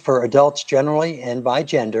sessions for adults generally and by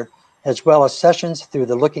gender, as well as sessions through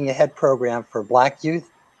the Looking Ahead program for Black youth,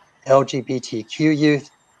 LGBTQ youth,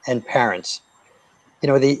 and parents. You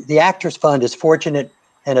know, the Actors Fund is fortunate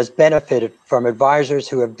and has benefited from advisors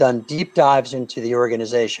who have done deep dives into the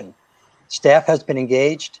organization. Staff has been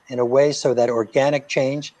engaged in a way so that organic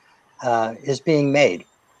change is being made.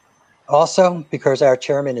 Also, because our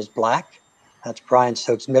chairman is Black, that's Brian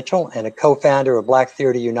Stokes Mitchell, and a co-founder of Black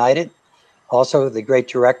Theater United. Also, the great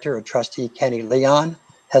director and trustee Kenny Leon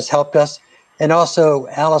has helped us. And also,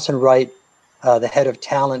 Allison Wright, the head of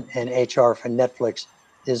talent and HR for Netflix,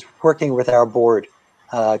 is working with our board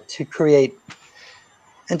to create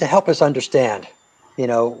and to help us understand, you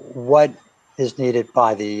know, what is needed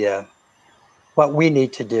by the, what we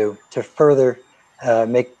need to do to further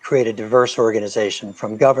create a diverse organization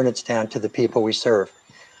from governance down to the people we serve.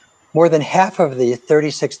 More than half of the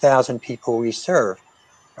 36,000 people we serve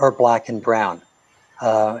are Black and brown.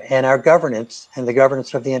 And our governance and the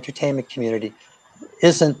governance of the entertainment community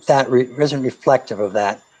isn't reflective of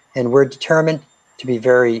that. And we're determined to be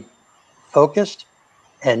very focused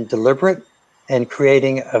and deliberate in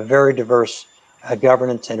creating a very diverse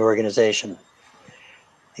governance and organization.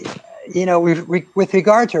 You know, with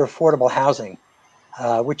regard to affordable housing,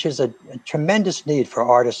 which is a tremendous need for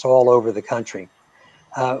artists all over the country,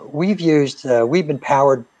 we've been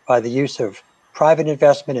powered by the use of private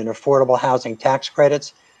investment in affordable housing tax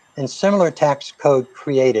credits and similar tax code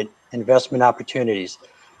created investment opportunities.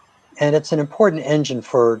 And it's an important engine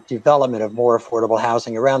for development of more affordable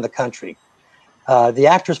housing around the country. The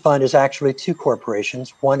Actors Fund is actually two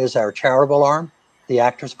corporations. One is our charitable arm, the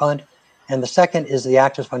Actors Fund, and the second is the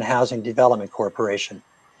Actors Fund Housing Development Corporation.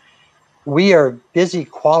 We are busy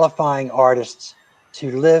qualifying artists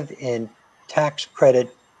to live in tax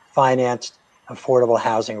credit financed affordable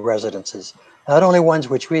housing residences, not only ones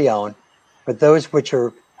which we own, but those which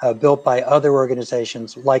are built by other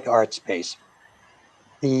organizations like ArtSpace.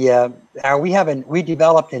 We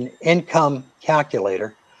developed an income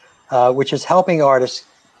calculator, which is helping artists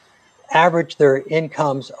average their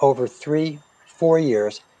incomes over 3-4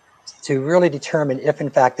 years to really determine if in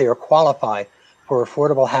fact they are qualified for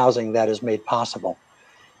affordable housing that is made possible.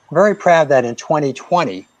 I'm very proud that in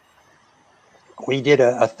 2020, we did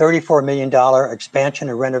a $34 million expansion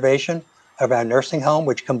and renovation of our nursing home,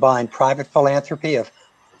 which combined private philanthropy of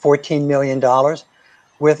 $14 million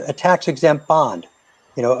with a tax-exempt bond,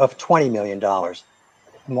 you know, of $20 million.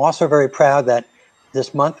 I'm also very proud that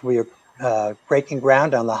this month we are breaking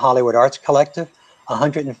ground on the Hollywood Arts Collective,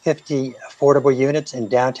 150 affordable units in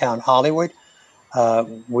downtown Hollywood.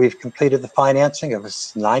 We've completed the financing of a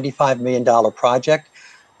 $95 million project.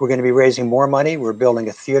 We're going to be raising more money. We're building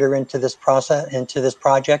a theater into this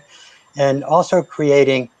project, and also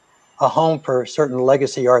creating a home for certain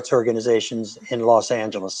legacy arts organizations in Los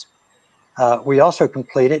Angeles. We also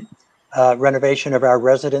completed renovation of our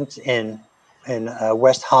residence in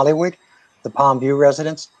West Hollywood, the Palm View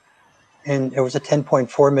residence, and it was a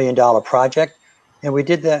 $10.4 million project. And we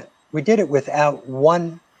did it without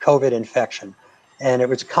one COVID infection. And it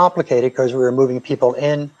was complicated because we were moving people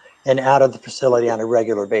in and out of the facility on a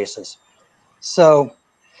regular basis. So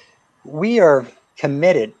we are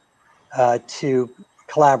committed to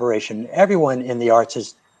collaboration. Everyone in the arts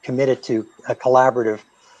is committed to a collaborative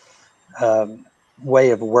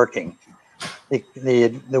way of working.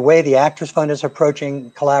 The way the Actors Fund is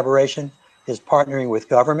approaching collaboration is partnering with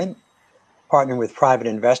government, partnering with private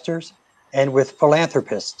investors, and with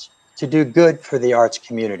philanthropists to do good for the arts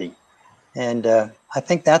community. And I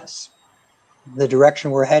think that's the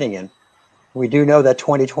direction we're heading in. We do know that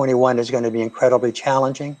 2021 is going to be incredibly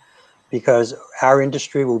challenging because our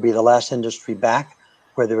industry will be the last industry back,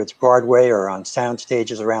 whether it's Broadway or on sound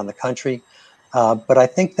stages around the country. But I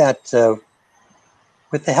think that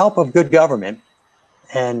with the help of good government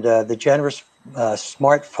and the generous,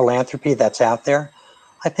 smart philanthropy that's out there,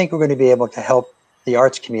 I think we're going to be able to help the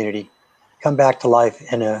arts community come back to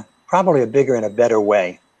life in probably a bigger and a better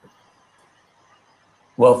way.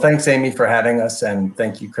 Well, thanks, Amy, for having us. And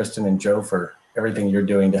thank you, Kristen and Joe, for everything you're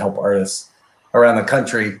doing to help artists around the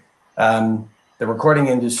country. The recording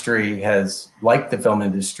industry has, like the film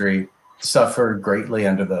industry, suffered greatly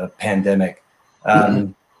under the pandemic,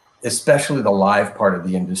 especially the live part of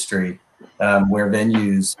the industry, where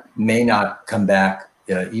venues may not come back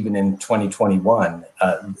even in 2021,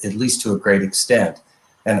 at least to a great extent.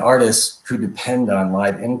 and artists who depend on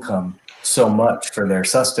live income so much for their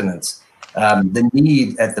sustenance, the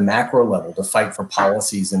need at the macro level to fight for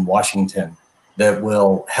policies in Washington that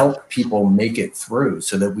will help people make it through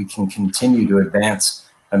so that we can continue to advance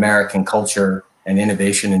American culture and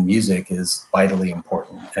innovation in music is vitally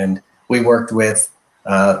important. And we worked with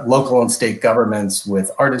local and state governments, with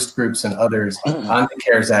artist groups and others on the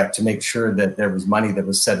CARES Act to make sure that there was money that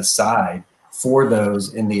was set aside for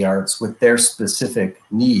those in the arts with their specific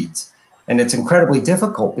needs. And it's incredibly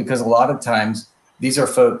difficult because a lot of times these are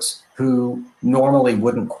folks who normally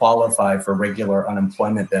wouldn't qualify for regular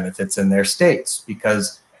unemployment benefits in their states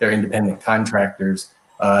because they're independent contractors.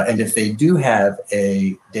 And if they do have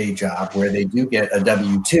a day job where they do get a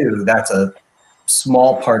W-2, that's a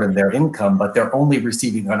small part of their income, but they're only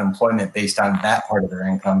receiving unemployment based on that part of their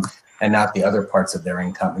income and not the other parts of their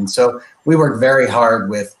income. And so we worked very hard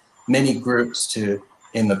with many groups to,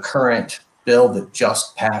 in the current bill that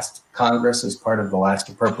just passed Congress as part of the last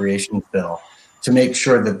appropriations bill, to make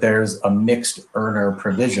sure that there's a mixed earner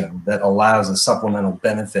provision that allows a supplemental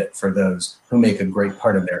benefit for those who make a great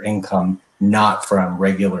part of their income not from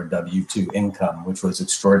regular W-2 income, which was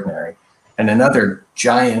extraordinary. And another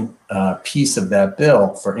giant piece of that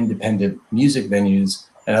bill for independent music venues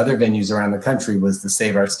and other venues around the country was the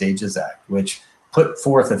Save Our Stages Act, which put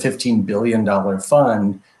forth a $15 billion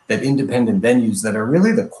fund that independent venues that are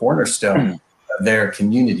really the cornerstone of their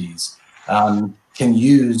communities can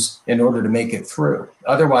use in order to make it through.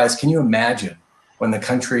 Otherwise, can you imagine when the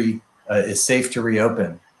country is safe to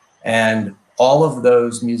reopen and all of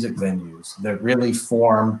those music venues that really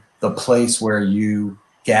form the place where you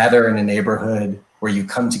gather in a neighborhood, where you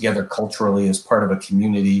come together culturally as part of a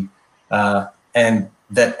community, and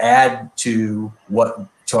that add to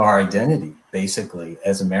our identity, basically,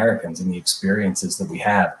 as Americans and the experiences that we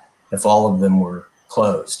have, if all of them were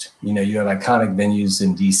closed. You know, you have iconic venues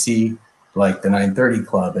in DC, like the 930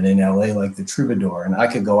 Club, and in LA, like the Troubadour. And I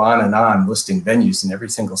could go on and on listing venues in every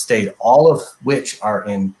single state, all of which are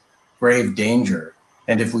in grave danger.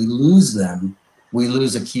 And if we lose them, we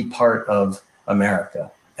lose a key part of America.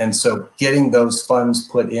 And so getting those funds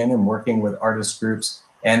put in and working with artist groups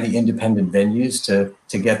and the independent venues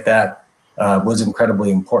to get that was incredibly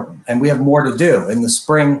important. And we have more to do. In the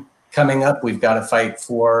spring coming up, we've got to fight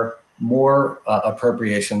for more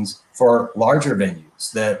appropriations for larger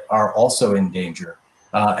venues that are also in danger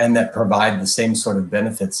and that provide the same sort of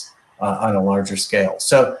benefits on a larger scale.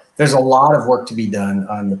 So there's a lot of work to be done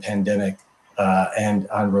on the pandemic and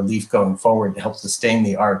on relief going forward to help sustain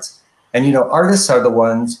the arts. And, you know, artists are the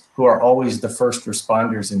ones who are always the first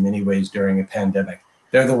responders in many ways during a pandemic.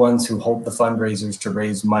 They're the ones who hold the fundraisers to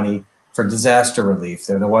raise money for disaster relief.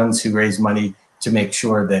 They're the ones who raise money to make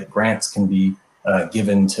sure that grants can be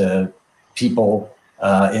given to people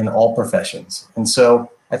in all professions. And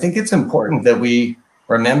so I think it's important that we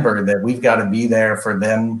remember that we've got to be there for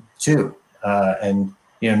them too. And,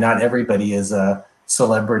 you know, not everybody is a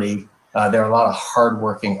celebrity. There are a lot of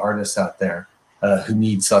hardworking artists out there who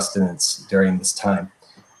need sustenance during this time.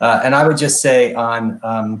 And I would just say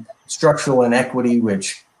on structural inequity,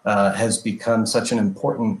 which has become such an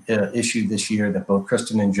important issue this year that both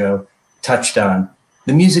Kristen and Joe touched on,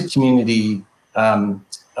 the music community,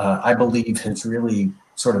 I believe, has really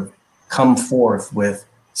sort of come forth with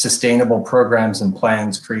sustainable programs and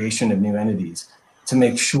plans, creation of new entities to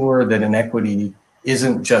make sure that inequity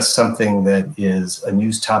isn't just something that is a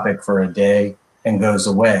news topic for a day and goes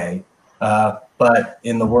away. But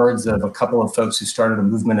in the words of a couple of folks who started a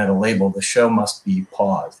movement at a label, the show must be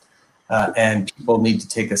paused. And people need to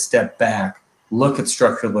take a step back, look at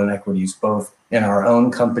structural inequities, both in our own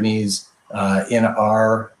companies, in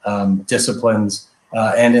our disciplines,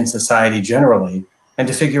 and in society generally, and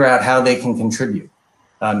to figure out how they can contribute.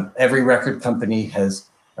 Every record company has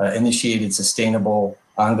initiated sustainable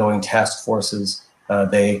ongoing task forces.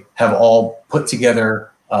 They have all put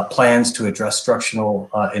together plans to address structural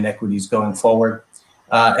inequities going forward.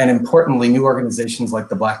 And importantly, new organizations like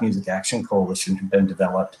the Black Music Action Coalition have been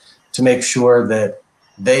developed to make sure that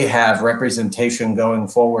they have representation going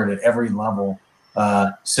forward at every level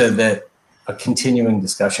so that a continuing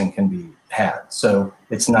discussion can be had. So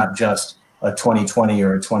it's not just a 2020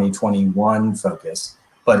 or a 2021 focus,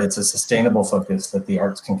 but it's a sustainable focus that the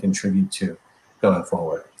arts can contribute to going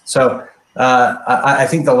forward. So I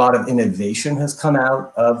think a lot of innovation has come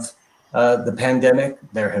out of the pandemic.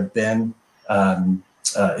 There have been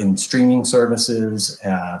in streaming services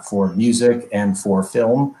for music and for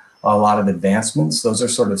film, a lot of advancements. Those are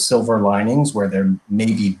sort of silver linings where there may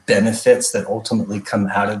be benefits that ultimately come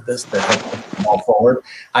out of this that help them all forward.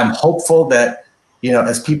 I'm hopeful that, you know,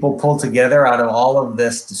 as people pull together out of all of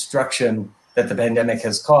this destruction, that the pandemic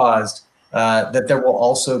has caused, that there will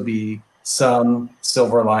also be some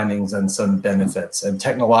silver linings and some benefits and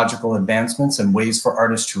technological advancements and ways for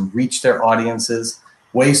artists to reach their audiences,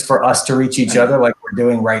 ways for us to reach each other like we're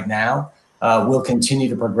doing right now, will continue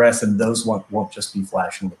to progress, and those won't just be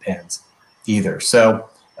flash in the pans either. So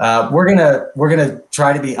we're gonna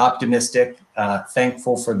try to be optimistic,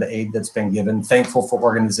 thankful for the aid that's been given, thankful for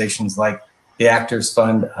organizations like the Actors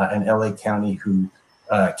Fund and LA County who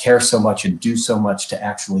care so much and do so much to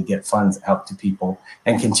actually get funds out to people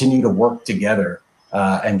and continue to work together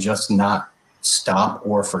and just not stop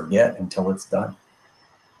or forget until it's done.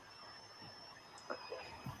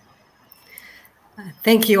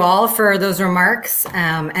 Thank you all for those remarks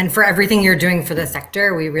and for everything you're doing for the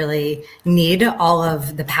sector. We really need all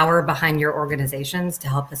of the power behind your organizations to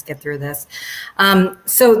help us get through this.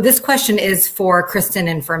 So this question is for Kristen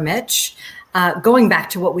and for Mitch. Going back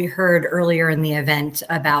to what we heard earlier in the event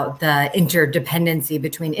about the interdependency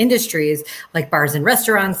between industries like bars and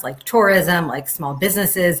restaurants, like tourism, like small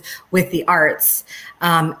businesses with the arts,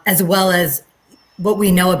 as well as what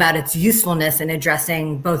we know about its usefulness in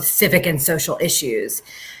addressing both civic and social issues.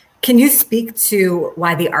 Can you speak to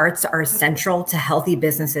why the arts are central to healthy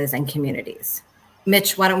businesses and communities?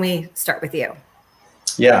 Mitch, why don't we start with you?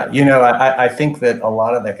 Yeah, you know, I think that a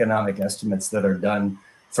lot of economic estimates that are done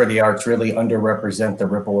for the arts really underrepresent the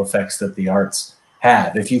ripple effects that the arts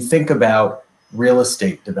have. If you think about real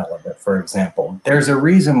estate development, for example, there's a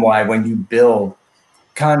reason why when you build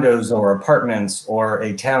condos or apartments or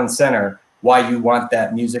a town center, why you want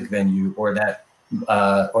that music venue or that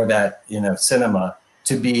cinema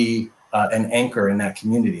to be an anchor in that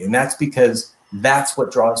community. And that's because that's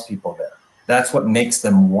what draws people there. That's what makes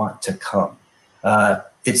them want to come.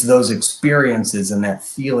 It's those experiences and that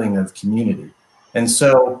feeling of community. And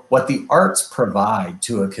so what the arts provide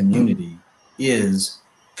to a community is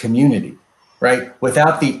community, right?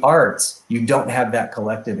 Without the arts, you don't have that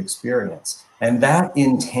collective experience. And that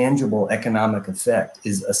intangible economic effect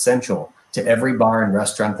is essential to every bar and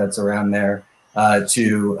restaurant that's around there,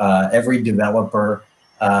 to every developer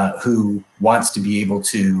who wants to be able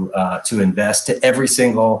to invest, to every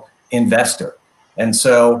single investor. And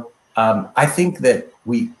so I think that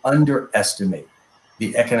we underestimate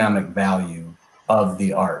the economic value of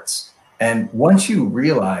the arts. And once you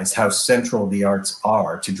realize how central the arts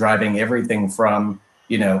are to driving everything from,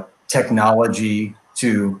 technology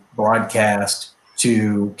to broadcast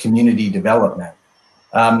to community development,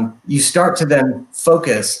 you start to then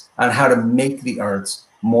focus on how to make the arts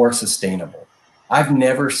more sustainable. I've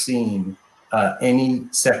never seen any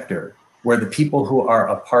sector where the people who are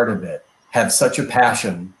a part of it have such a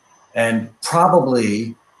passion and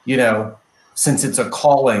probably, since it's a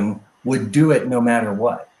calling, would do it no matter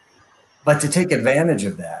what. But to take advantage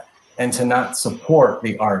of that and to not support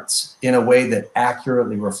the arts in a way that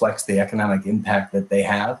accurately reflects the economic impact that they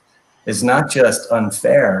have is not just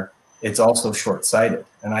unfair, it's also short-sighted.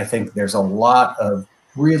 And I think there's a lot of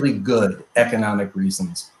really good economic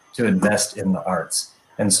reasons to invest in the arts.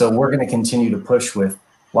 And so we're going to continue to push with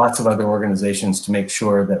lots of other organizations to make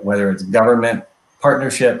sure that whether it's government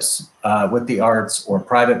partnerships with the arts or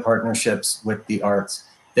private partnerships with the arts,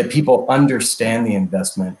 that people understand the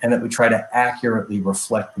investment and that we try to accurately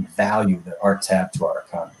reflect the value that arts have to our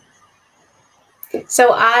economy.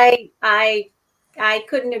 So I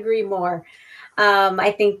couldn't agree more.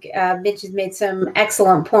 I think Mitch has made some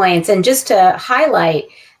excellent points. And just to highlight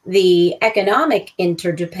the economic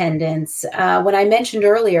interdependence, when I mentioned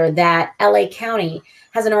earlier that LA County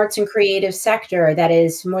has an arts and creative sector that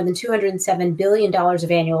is more than $207 billion of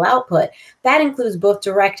annual output, that includes both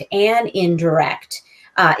direct and indirect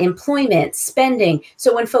employment, spending.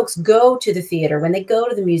 So when folks go to the theater, when they go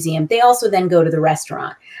to the museum, they also then go to the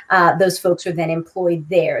restaurant. Those folks are then employed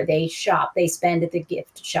there. They shop, they spend at the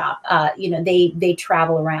gift shop, they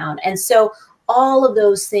travel around. And so all of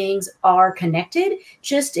those things are connected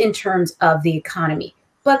just in terms of the economy.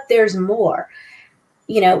 But there's more.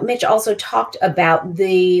 Mitch also talked about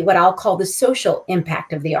what I'll call the social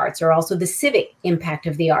impact of the arts, or also the civic impact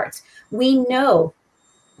of the arts. We know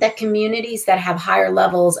that communities that have higher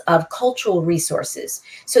levels of cultural resources,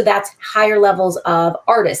 so that's higher levels of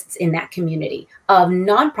artists in that community, of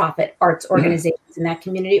nonprofit arts organizations in that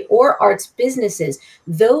community, or arts businesses,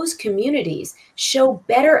 those communities show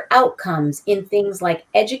better outcomes in things like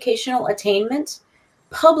educational attainment,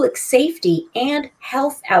 public safety and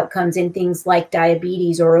health outcomes in things like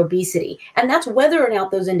diabetes or obesity. And that's whether or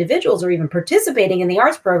not those individuals are even participating in the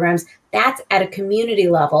arts programs. That's at a community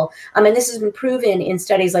level. And this has been proven in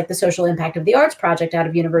studies like the Social Impact of the Arts Project out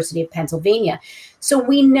of University of Pennsylvania. So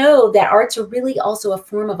we know that arts are really also a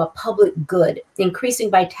form of a public good,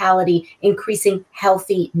 increasing vitality, increasing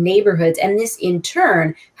healthy neighborhoods. And this in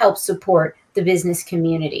turn helps support the business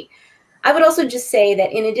community. I would also just say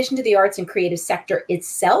that in addition to the arts and creative sector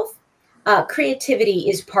itself, creativity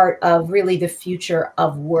is part of really the future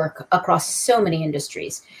of work across so many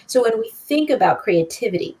industries. So when we think about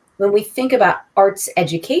creativity, when we think about arts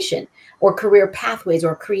education or career pathways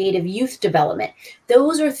or creative youth development,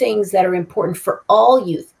 those are things that are important for all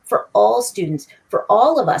youth, for all students, for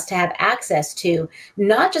all of us to have access to,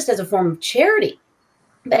 not just as a form of charity,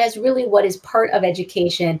 but as really what is part of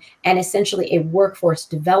education and essentially a workforce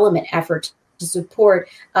development effort to support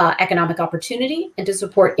economic opportunity and to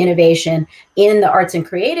support innovation in the arts and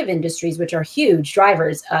creative industries, which are huge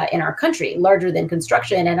drivers in our country, larger than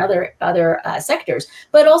construction and other sectors,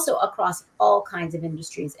 but also across all kinds of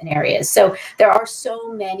industries and areas. So there are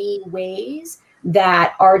so many ways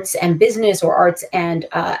that arts and business or arts and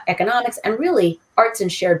economics and really arts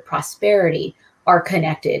and shared prosperity are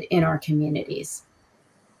connected in our communities.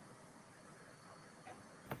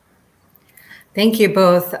 Thank you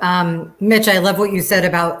both. Mitch, I love what you said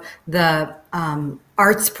about the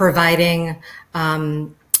arts providing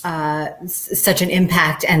such an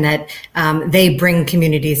impact and that they bring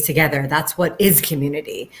communities together. That's what is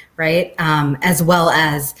community, right? As well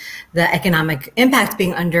as the economic impact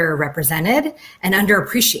being underrepresented and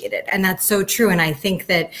underappreciated. And that's so true. And I think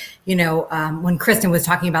that, you know, when Kristen was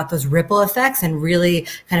talking about those ripple effects and really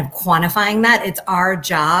kind of quantifying that, it's our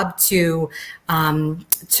job to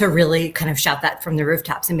really kind of shout that from the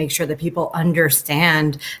rooftops and make sure that people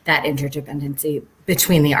understand that interdependency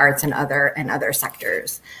between the arts and other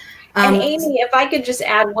sectors. And Amy, if I could just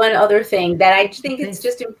add one other thing that I think it's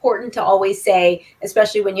just important to always say,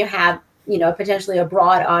 especially when you have, you know, potentially a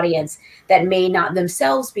broad audience that may not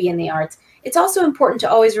themselves be in the arts, it's also important to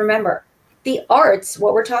always remember the arts,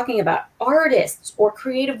 what we're talking about, artists or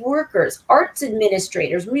creative workers, arts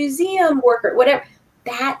administrators, museum worker, whatever,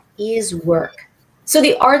 that is work. So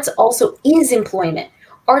the arts also is employment.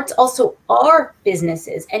 Arts also are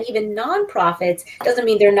businesses, and even nonprofits doesn't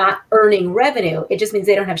mean they're not earning revenue. It just means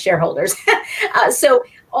they don't have shareholders. So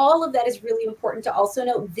all of that is really important to also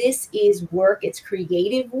know. This is work. It's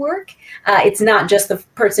creative work. It's not just the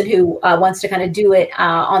person who wants to kind of do it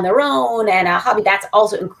on their own and a hobby. That's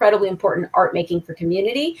also incredibly important, art making for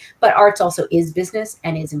community. But arts also is business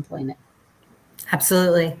and is employment.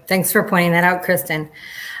 Absolutely. Thanks for pointing that out, Kristen.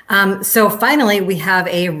 So finally, we have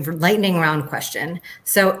a lightning round question.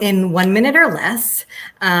 So in 1 minute or less,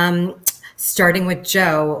 starting with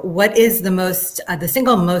Joe, what is the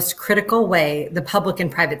single most critical way the public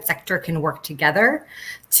and private sector can work together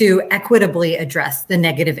to equitably address the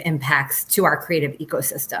negative impacts to our creative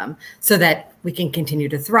ecosystem so that we can continue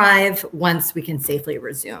to thrive once we can safely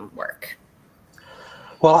resume work?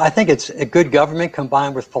 Well, I think it's a good government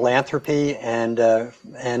combined with philanthropy and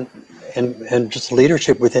just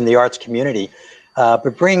leadership within the arts community.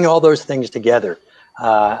 But bringing all those things together,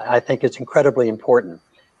 I think it's incredibly important.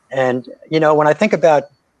 And, you know, when I think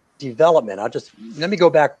about development, let me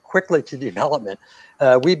go back quickly to development.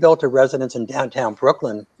 We built a residence in downtown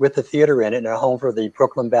Brooklyn with the theater in it and a home for the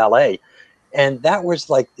Brooklyn Ballet. And that was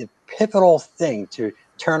like the pivotal thing to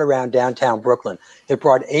turn around downtown Brooklyn. It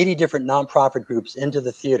brought 80 different nonprofit groups into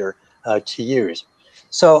the theater to use.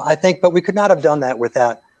 So I think, but we could not have done that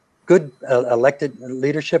without good elected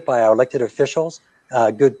leadership by our elected officials,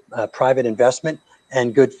 good private investment,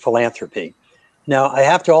 and good philanthropy. Now, I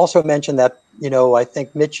have to also mention that, you know, I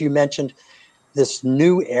think, Mitch, you mentioned this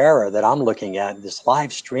new era that I'm looking at, this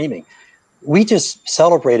live streaming. We just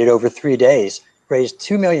celebrated over 3 days, raised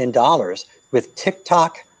 $2 million with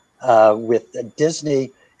TikTok, with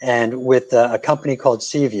Disney, and with a company called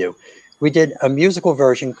Seaview. We did a musical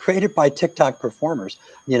version created by TikTok performers,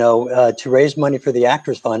 you know, to raise money for the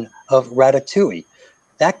Actors Fund of Ratatouille.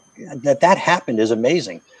 That happened is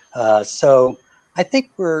amazing. So I think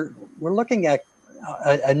we're looking at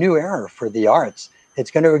a new era for the arts.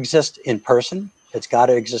 It's going to exist in person. It's got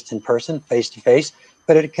to exist in person, face to face,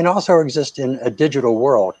 but it can also exist in a digital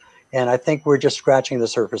world. And I think we're just scratching the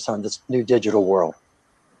surface on this new digital world.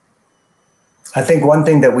 I think one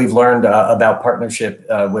thing that we've learned about partnership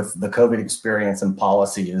with the COVID experience and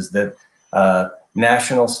policy is that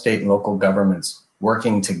national, state, and local governments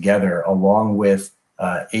working together along with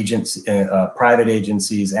private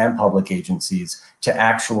agencies and public agencies to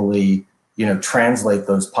actually, you know, translate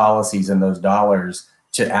those policies and those dollars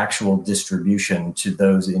to actual distribution to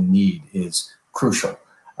those in need is crucial.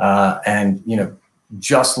 And, you know,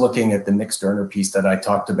 just looking at the mixed earner piece that I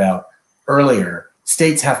talked about earlier,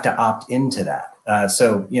 states have to opt into that.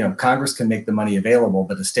 So, you know, Congress can make the money available,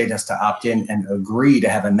 but the state has to opt in and agree to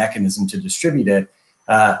have a mechanism to distribute it.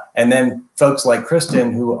 And then folks like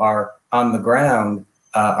Kristen, who are on the ground,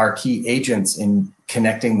 are key agents in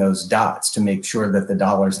connecting those dots to make sure that the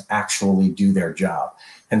dollars actually do their job.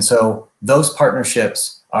 And so those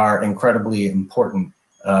partnerships are incredibly important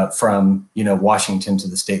from, you know, Washington to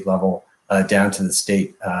the state level, down to the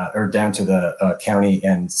state or down to the county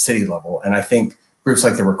and city level. And I think groups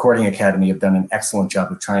like the Recording Academy have done an excellent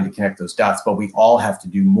job of trying to connect those dots, but we all have to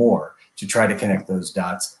do more to try to connect those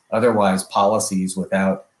dots. Otherwise, policies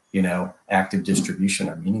without, you know, active distribution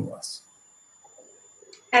are meaningless.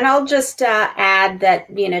 And I'll just add that,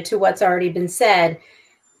 you know, to what's already been said,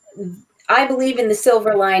 I believe in the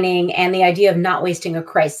silver lining and the idea of not wasting a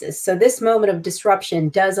crisis. So this moment of disruption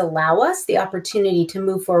does allow us the opportunity to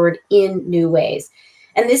move forward in new ways.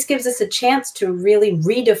 And this gives us a chance to really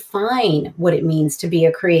redefine what it means to be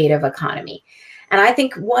a creative economy. And I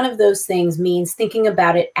think one of those things means thinking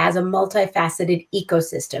about it as a multifaceted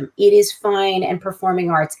ecosystem. It is fine and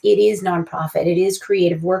performing arts. It is nonprofit. It is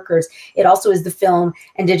creative workers. It also is the film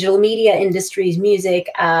and digital media industries, music,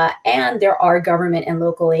 and there are government and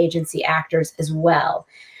local agency actors as well.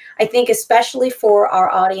 I think especially for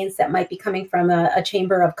our audience that might be coming from a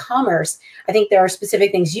chamber of commerce, I think there are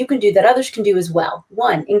specific things you can do that others can do as well.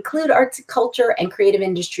 One, include arts, culture, and creative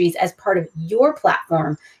industries as part of your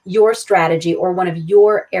platform, your strategy, or one of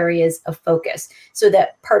your areas of focus, so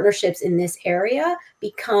that partnerships in this area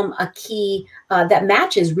become a key that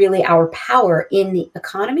matches really our power in the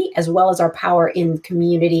economy, as well as our power in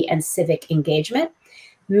community and civic engagement.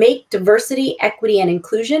 Make diversity, equity, and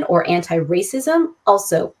inclusion, or anti-racism,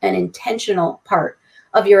 also an intentional part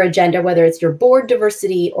of your agenda, whether it's your board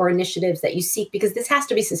diversity or initiatives that you seek, because this has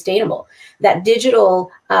to be sustainable. That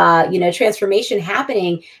digital, transformation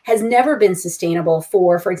happening has never been sustainable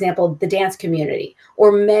for example, the dance community,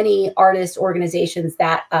 or many artist organizations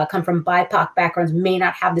that come from BIPOC backgrounds may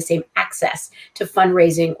not have the same access to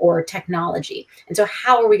fundraising or technology. And so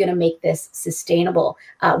how are we going to make this sustainable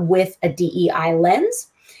with a DEI lens?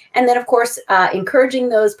 And then, of course, encouraging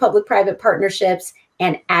those public-private partnerships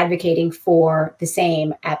and advocating for the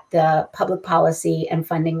same at the public policy and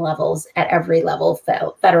funding levels at every level,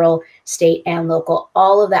 federal, state, and local.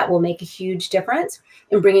 All of that will make a huge difference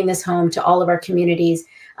in bringing this home to all of our communities.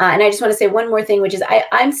 And I just want to say one more thing, which is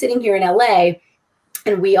I'm sitting here in LA,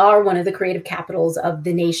 and we are one of the creative capitals of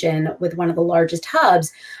the nation with one of the largest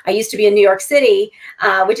hubs. I used to be in New York City,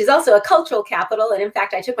 which is also a cultural capital. And in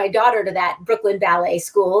fact, I took my daughter to that Brooklyn Ballet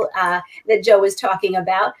School that Joe was talking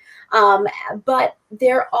about. But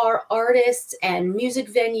there are artists and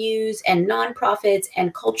music venues and nonprofits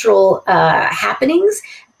and cultural happenings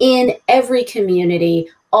in every community,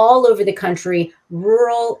 all over the country,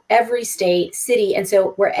 rural, every state, city. And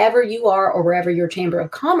so wherever you are or wherever your Chamber of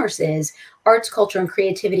Commerce is, arts, culture, and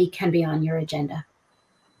creativity can be on your agenda.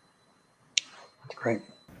 That's great.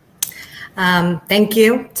 Thank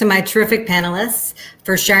you to my terrific panelists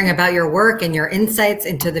for sharing about your work and your insights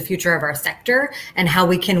into the future of our sector and how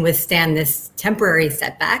we can withstand this temporary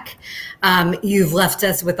setback. You've left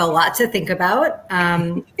us with a lot to think about.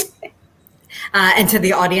 And to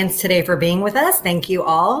the audience today for being with us, thank you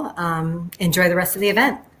all. Enjoy the rest of the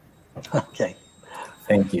event. Okay.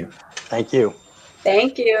 Thank you. Thank you.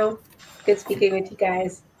 Thank you. Good speaking with you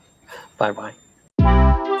guys. Bye-bye.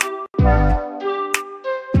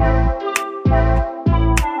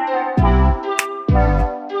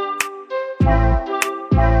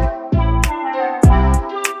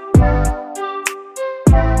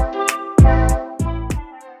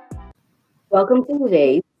 Welcome to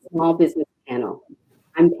today's Small Business Panel.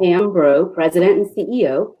 I'm Pam Bro, President and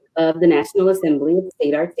CEO of the National Assembly of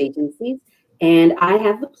State Arts Agencies, and I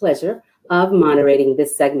have the pleasure of moderating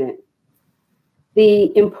this segment.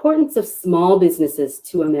 The importance of small businesses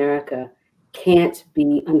to America can't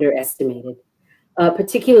be underestimated,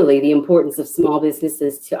 particularly the importance of small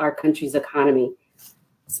businesses to our country's economy.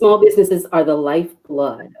 Small businesses are the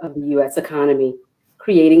lifeblood of the U.S. economy,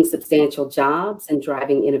 creating substantial jobs and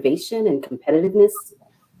driving innovation and competitiveness.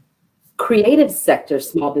 Creative sector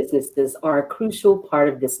small businesses are a crucial part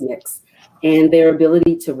of this mix, and their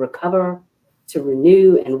ability to recover, to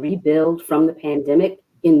renew, and rebuild from the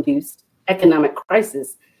pandemic-induced economic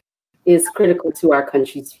crisis is critical to our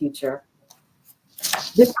country's future.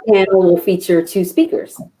 This panel will feature two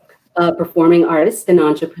speakers, performing artist and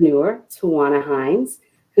entrepreneur Tawana Hines,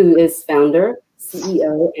 who is founder,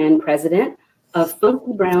 CEO, and president of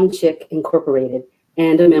Funky Brown Chick Incorporated,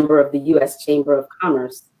 and a member of the U.S. Chamber of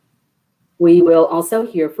Commerce. We will also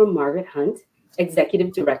hear from Margaret Hunt,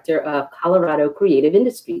 Executive Director of Colorado Creative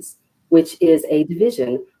Industries, which is a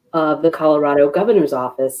division of the Colorado Governor's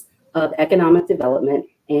Office of Economic Development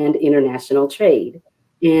and International Trade.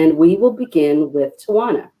 And we will begin with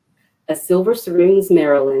Tawana, a Silver Springs,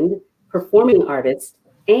 Maryland performing artist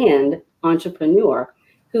and entrepreneur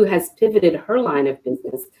who has pivoted her line of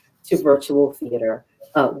business to virtual theater.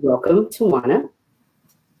 Welcome, Tawana.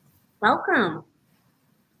 Welcome.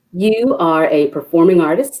 You are a performing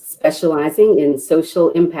artist specializing in social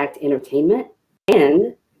impact entertainment,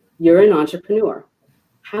 and you're an entrepreneur.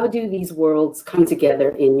 How do these worlds come together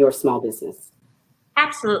in your small business?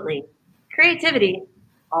 Absolutely. Creativity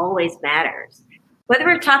always matters. Whether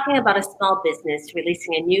we're talking about a small business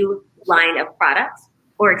releasing a new line of products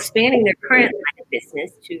or expanding their current line of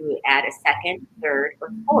business to add a second, third, or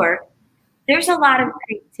fourth, there's a lot of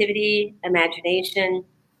creativity, imagination,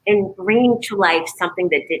 and bringing to life something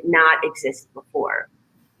that did not exist before.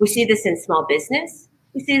 We see this in small business.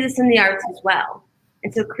 We see this in the arts as well.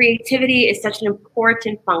 And so creativity is such an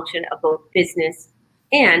important function of both business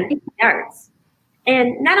and the arts.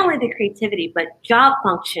 And not only the creativity, but job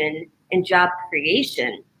function and job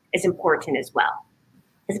creation is important as well.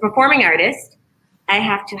 As a performing artist, I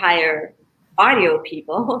have to hire audio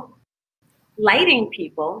people, lighting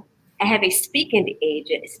people. I have a speaking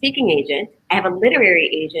agent, I have a literary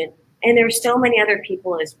agent, and there are so many other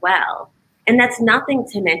people as well. And that's nothing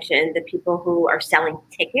to mention the people who are selling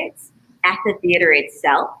tickets at the theater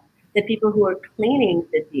itself, the people who are cleaning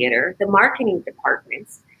the theater, the marketing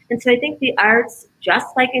departments. And so I think the arts, just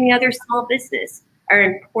like any other small business, are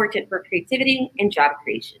important for creativity and job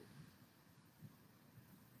creation.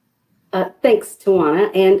 Thanks, Tawana.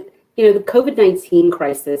 And, the COVID-19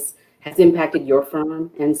 crisis has impacted your firm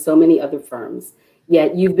and so many other firms,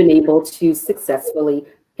 yet you've been able to successfully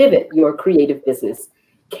pivot your creative business.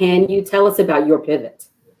 Can you tell us about your pivot?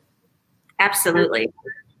 Absolutely.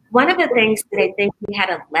 One of the things that I think we had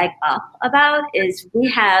a leg up about is we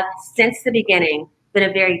have, since the beginning, been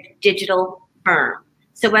a very digital firm.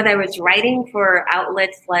 So whether I was writing for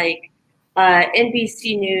outlets like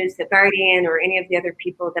NBC News, The Guardian, or any of the other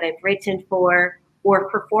people that I've written for, or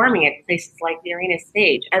performing at places like the Arena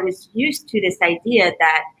Stage, I was used to this idea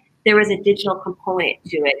that there was a digital component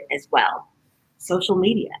to it as well. Social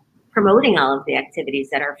media, promoting all of the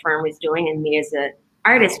activities that our firm was doing and me as an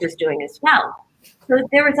artist was doing as well. So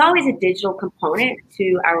there was always a digital component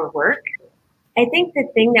to our work. I think the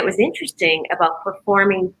thing that was interesting about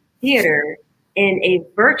performing theater in a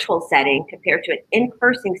virtual setting compared to an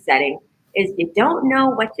in-person setting is you don't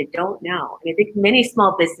know what you don't know. And I think many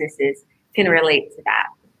small businesses can relate to that.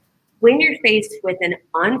 When you're faced with an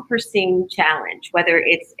unforeseen challenge, whether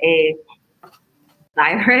it's a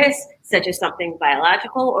virus, such as something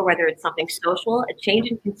biological, or whether it's something social, a change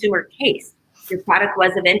in consumer taste, your product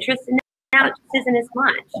was of interest and now it just isn't as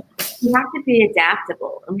much. You have to be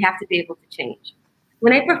adaptable and we have to be able to change.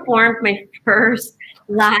 When I performed my first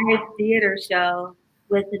live theater show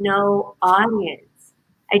with no audience,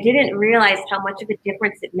 I didn't realize how much of a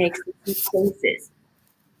difference it makes to see faces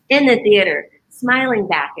in the theater, smiling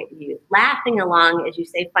back at you, laughing along as you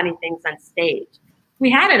say funny things on stage. We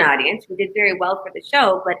had an audience, we did very well for the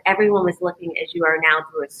show, but everyone was looking as you are now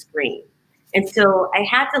through a screen. And so I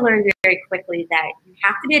had to learn very quickly that you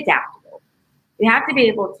have to be adaptable. You have to be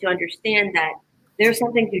able to understand that there's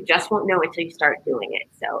something you just won't know until you start doing it.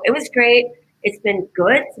 So it was great. It's been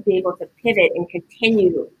good to be able to pivot and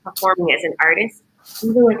continue performing as an artist,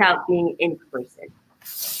 even without being in person.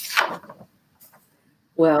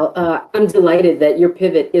 Well, I'm delighted that your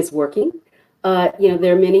pivot is working.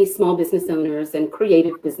 There are many small business owners and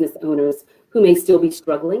creative business owners who may still be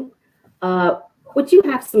struggling. Would you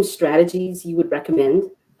have some strategies you would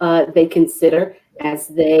recommend they consider as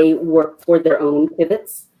they work toward their own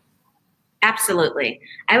pivots? Absolutely.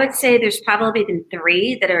 I would say there's probably been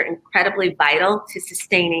 3 that are incredibly vital to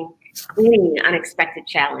sustaining any unexpected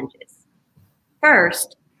challenges.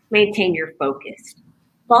 First, maintain your focus.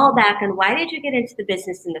 Fall back on why did you get into the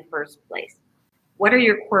business in the first place? What are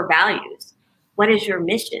your core values? What is your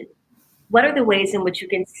mission? What are the ways in which you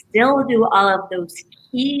can still do all of those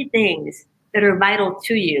key things that are vital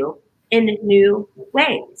to you in new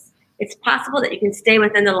ways? It's possible that you can stay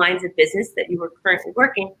within the lines of business that you were currently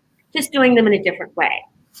working, just doing them in a different way.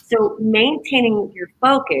 So maintaining your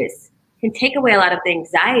focus can take away a lot of the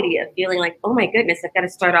anxiety of feeling like, oh my goodness, I've got to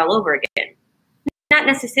start all over again. Not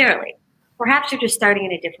necessarily. Perhaps you're just starting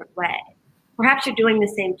in a different way. Perhaps you're doing the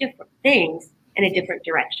same different things in a different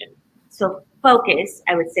direction. So focus,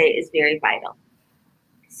 I would say, is very vital.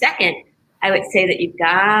 Second, I would say that you've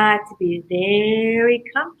got to be very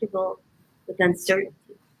comfortable with uncertainty.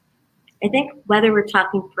 I think whether we're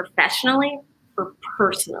talking professionally or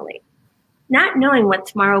personally, not knowing what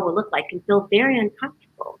tomorrow will look like can feel very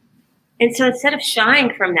uncomfortable. And so instead of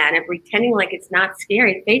shying from that and pretending like it's not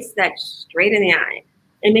scary, face that straight in the eye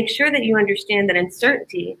and make sure that you understand that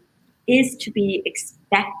uncertainty is to be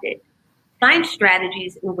expected. Find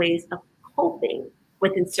strategies and ways of coping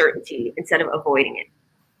with uncertainty instead of avoiding it.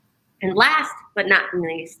 And last but not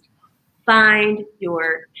least, find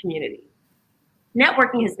your community.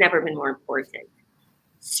 Networking has never been more important.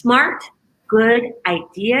 Smart, good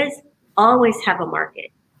ideas always have a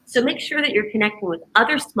market. So make sure that you're connecting with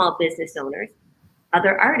other small business owners,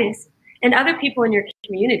 other artists, and other people in your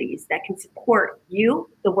communities that can support you,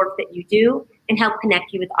 the work that you do, and help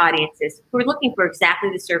connect you with audiences who are looking for exactly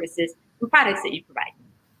the services and products that you provide.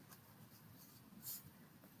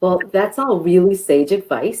 Well, that's all really sage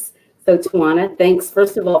advice. So Tawana, thanks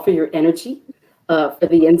first of all for your energy, for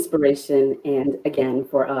the inspiration, and again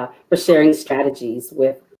for sharing strategies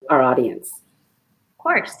with our audience. Of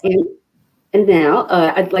course. And now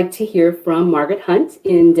I'd like to hear from Margaret Hunt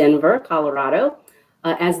in Denver, Colorado.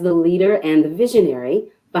 As the leader and the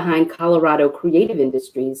visionary behind Colorado Creative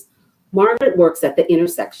Industries, Margaret works at the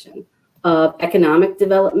intersection of economic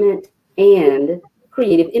development and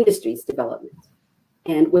creative industries development.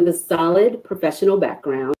 And with a solid professional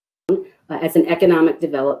background as an economic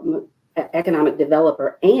developer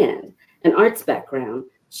and an arts background,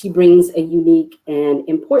 she brings a unique and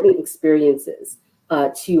important experiences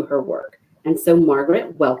to her work. And so,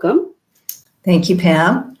 Margaret, welcome. Thank you,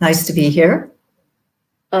 Pam. Nice to be here.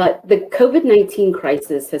 The COVID-19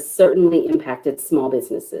 crisis has certainly impacted small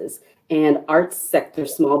businesses, and arts sector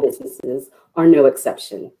small businesses are no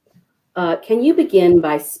exception. Can you begin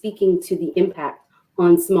by speaking to the impact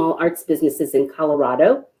on small arts businesses in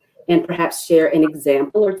Colorado, and perhaps share an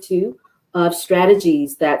example or two of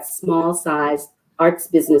strategies that small-sized arts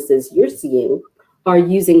businesses you're seeing are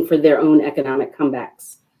using for their own economic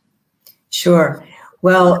comebacks? Sure.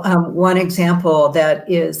 Well, one example that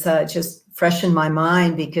is just fresh in my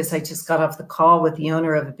mind, because I just got off the call with the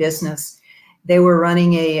owner of a business. They were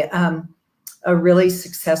running a really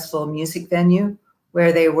successful music venue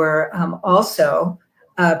where they were also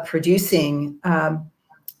producing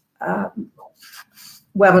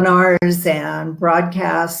webinars and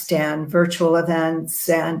broadcast and virtual events.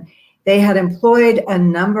 And they had employed a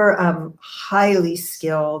number of highly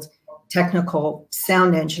skilled technical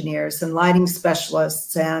sound engineers and lighting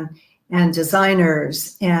specialists and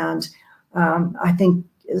designers, and I think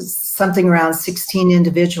something around 16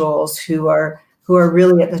 individuals who are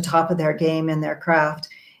really at the top of their game in their craft.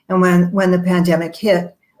 And when the pandemic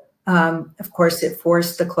hit, of course, it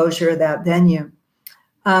forced the closure of that venue.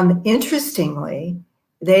 Interestingly,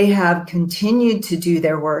 they have continued to do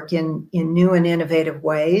their work in new and innovative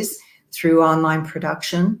ways through online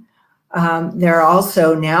production. They're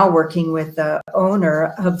also now working with the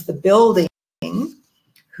owner of the building,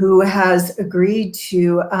 who has agreed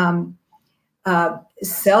to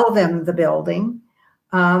sell them the building.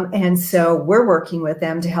 And so we're working with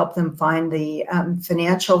them to help them find the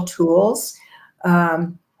financial tools,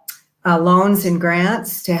 loans and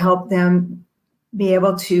grants to help them be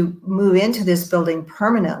able to move into this building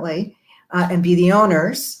permanently and be the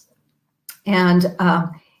owners, and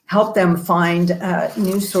help them find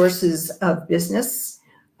new sources of business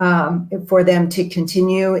for them to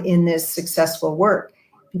continue in this successful work.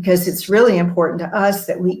 Because it's really important to us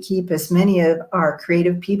that we keep as many of our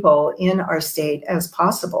creative people in our state as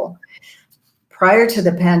possible. Prior to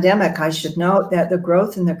the pandemic, I should note that the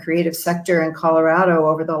growth in the creative sector in Colorado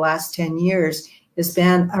over the last 10 years has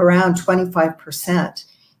been around 25%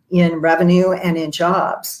 in revenue and in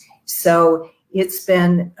jobs. So it's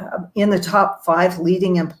been in the top 5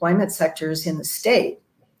 leading employment sectors in the state.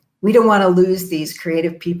 We don't want to lose these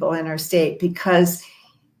creative people in our state, because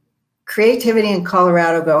creativity and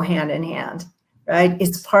Colorado go hand in hand, right?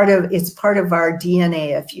 It's part of our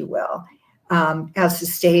DNA, if you will, as a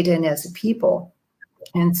state and as a people.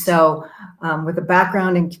 And so with a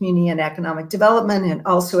background in community and economic development, and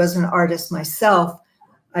also as an artist myself,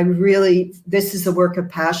 this is a work of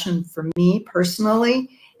passion for me personally,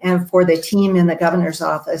 and for the team in the governor's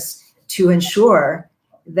office, to ensure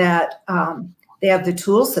that they have the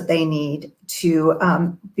tools that they need to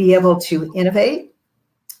be able to innovate,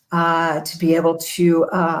 to be able to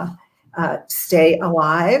stay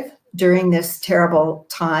alive during this terrible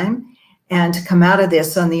time, and to come out of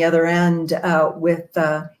this on the other end with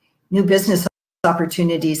new business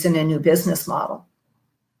opportunities and a new business model.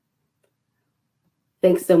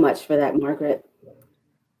 Thanks so much for that, Margaret.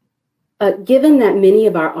 Given that many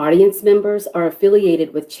of our audience members are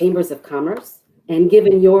affiliated with chambers of commerce, and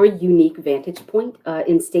given your unique vantage point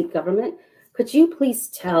in state government, could you please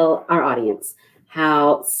tell our audience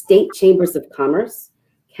how state chambers of commerce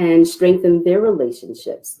can strengthen their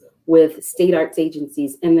relationships with state arts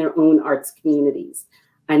agencies and their own arts communities?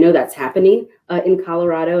 I know that's happening in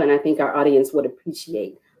Colorado, and I think our audience would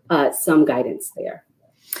appreciate some guidance there.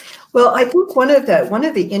 Well, I think one of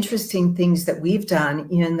the interesting things that we've done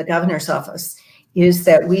in the governor's office is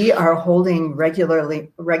that we are holding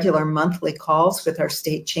regular monthly calls with our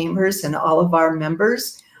state chambers and all of our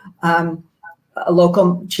members,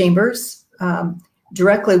 local chambers,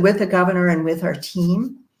 directly with the governor and with our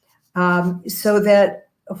team, so that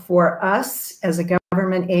for us as a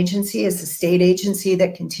government agency, as a state agency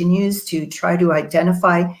that continues to try to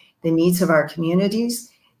identify the needs of our communities,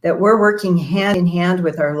 that we're working hand in hand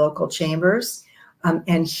with our local chambers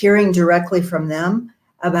and hearing directly from them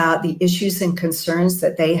about the issues and concerns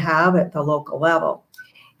that they have at the local level.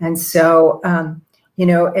 And so,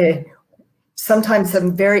 sometimes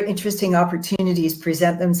some very interesting opportunities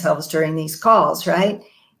present themselves during these calls, right?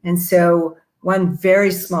 And so one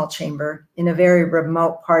very small chamber in a very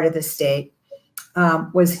remote part of the state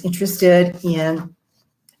was interested in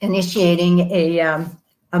initiating a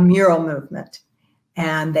mural movement.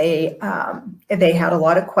 And they had a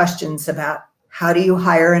lot of questions about, how do you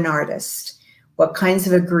hire an artist? What kinds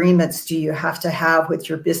of agreements do you have to have with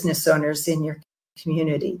your business owners in your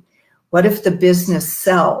community? What if the business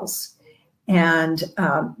sells and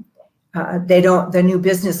the new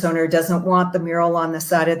business owner doesn't want the mural on the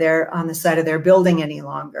side of their building any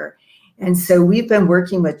longer? And so we've been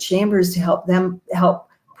working with chambers to help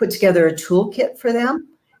put together a toolkit for them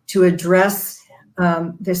to address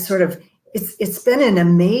this sort of. It's been an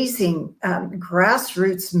amazing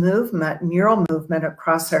grassroots movement, mural movement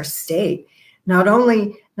across our state. Not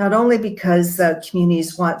only because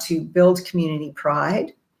communities want to build community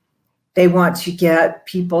pride, they want to get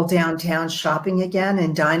people downtown shopping again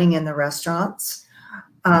and dining in the restaurants,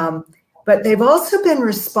 but they've also been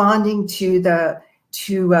responding to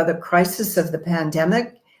the crisis of the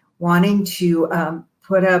pandemic, wanting to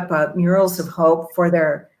put up murals of hope for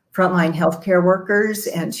their frontline healthcare workers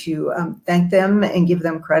and to thank them and give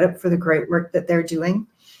them credit for the great work that they're doing.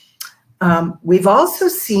 We've also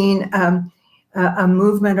seen a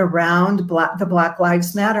movement around the Black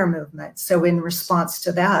Lives Matter movement. So in response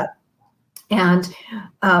to that, and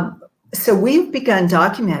so we've begun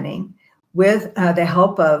documenting with the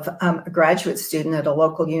help of a graduate student at a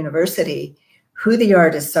local university who the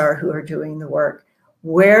artists are who are doing the work,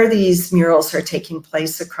 where these murals are taking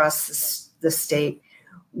place across the state,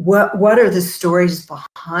 what are the stories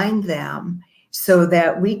behind them, so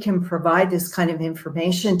that we can provide this kind of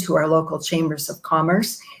information to our local chambers of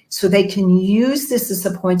commerce so they can use this as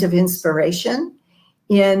a point of inspiration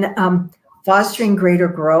in fostering greater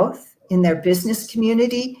growth in their business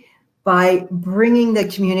community by bringing the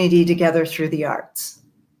community together through the arts.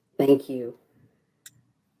 Thank you.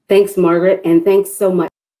 Thanks, Margaret, and thanks so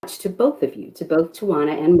much to both of you, to both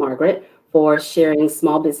Tawana and Margaret, for sharing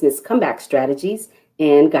small business comeback strategies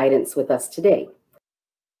and guidance with us today.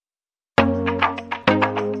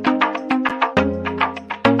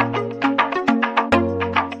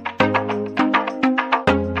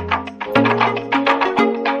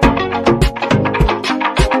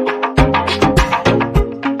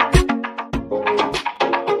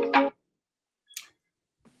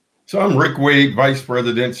 So I'm Rick Wade,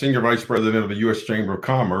 Senior Vice President of the U.S. Chamber of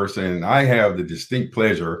Commerce, and I have the distinct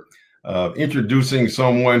pleasure of introducing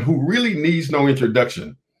someone who really needs no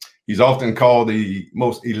introduction. He's often called the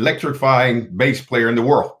most electrifying bass player in the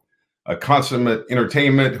world, a consummate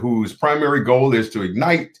entertainment whose primary goal is to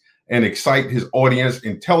ignite and excite his audience,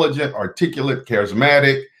 intelligent, articulate,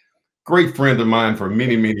 charismatic, great friend of mine for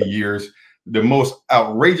many, many years, the most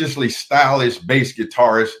outrageously stylish bass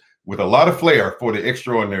guitarist with a lot of flair for the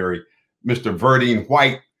extraordinary, Mr. Verdine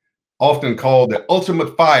White, often called the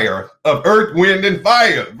ultimate fire of Earth, Wind, and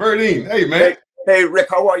Fire. Verdine, hey, man. Hey, Rick,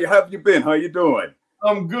 how are you? How have you been? How you doing?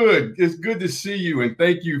 I'm good. It's good to see you, and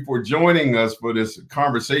thank you for joining us for this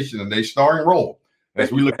conversation today, starring role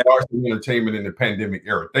as we look at arts and entertainment in the pandemic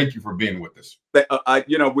era. Thank you for being with us.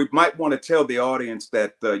 We might want to tell the audience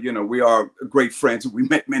that, we are great friends. We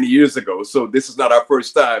met many years ago, so this is not our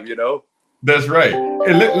first time, That's right.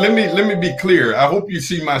 And let me be clear. I hope you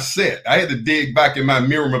see my set. I had to dig back in my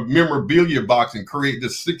memorabilia box and create the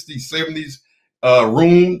 60s, 70s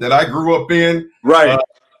room that I grew up in. Right.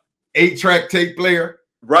 8-track tape player.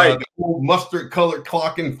 Right. The old mustard colored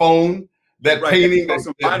clock and phone. that Right. painting Got that,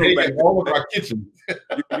 some that vinyl hang back in there. all of our kitchens.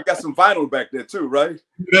 You got some vinyl back there too, right?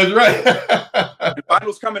 That's right. And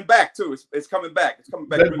vinyl's coming back too. It's coming back. It's coming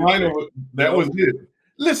back. That Really vinyl, quick, that was it.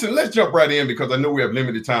 Listen, let's jump right in because I know we have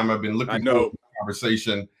limited time. I've been looking forward to the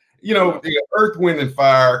conversation. You know, the Earth, Wind, and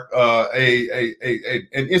Fire,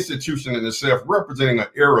 an institution in itself representing an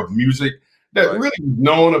era of music that really is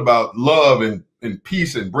known about love and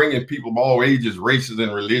peace and bringing people of all ages, races,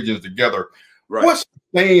 and religions together. Right. What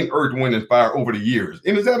sustained Earth, Wind, and Fire over the years?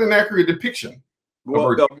 And is that an accurate depiction?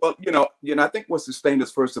 Well, I think what sustained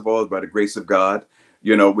us, first of all, is by the grace of God.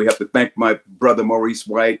 You know, we have to thank my brother Maurice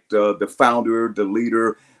White, the founder, the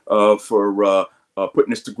leader, for putting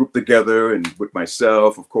this group together, and with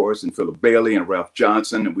myself, of course, and Philip Bailey and Ralph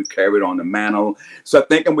Johnson, and we've carried on the mantle. So I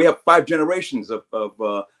think, and we have 5 generations of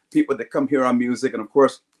people that come hear our music, and of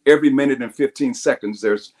course, every minute and 15 seconds,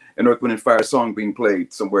 there's an Earth, Wind, and Fire song being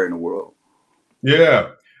played somewhere in the world.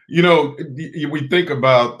 Yeah. You know, we think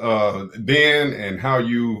about then and how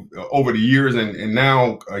you, over the years and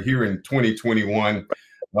now here in 2021,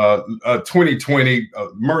 2020,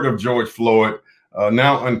 murder of George Floyd,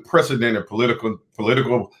 now unprecedented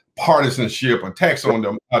political partisanship, attacks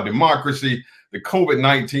on our democracy, the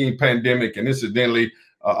COVID-19 pandemic, and incidentally,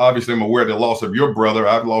 obviously I'm aware of the loss of your brother.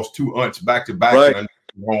 I've lost 2 aunts back to back in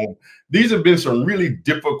home. These have been some really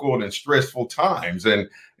difficult and stressful times, and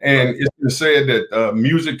it's been said that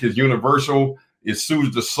music is universal. It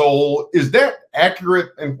soothes the soul. Is that accurate?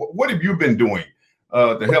 And what have you been doing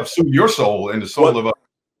to help soothe your soul and the soul of others?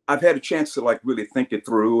 I've had a chance to really think it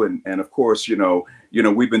through, and of course, you know,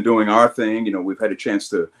 we've been doing our thing. You know, we've had a chance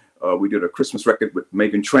to. We did a Christmas record with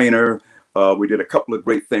Meghan Trainor. We did a couple of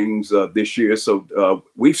great things this year, so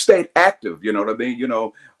we've stayed active. You know what I mean? You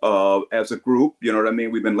know, as a group, you know what I mean.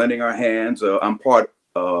 We've been lending our hands. I'm part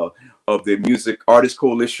of the Music Artists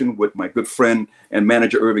Coalition with my good friend and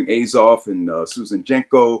manager Irving Azoff and Susan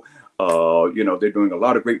Jenko. You know, they're doing a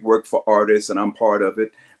lot of great work for artists, and I'm part of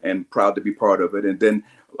it and proud to be part of it. And then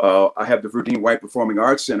I have the Virginia White Performing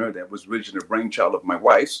Arts Center that was originally a brainchild of my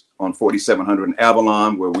wife's on 4700 in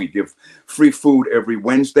Avalon, where we give free food every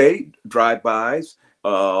Wednesday, drive-bys.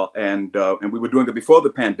 And we were doing it before the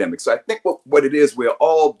pandemic. So I think what it is, we're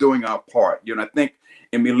all doing our part. You know, I think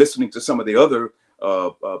in me listening to some of the other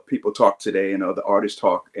people talk today and other artists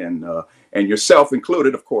talk, and yourself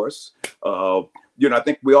included, of course, you know, I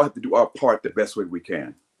think we all have to do our part the best way we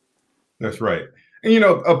can. That's right. And, you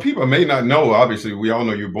know, people may not know, obviously, we all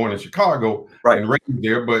know you were born in Chicago and raised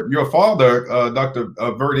there, but your father, Dr.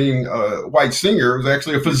 Verdine White Sr., was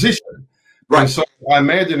actually a physician. Right. And so I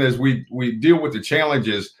imagine as we deal with the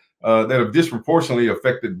challenges that have disproportionately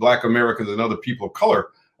affected Black Americans and other people of color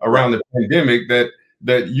around the pandemic,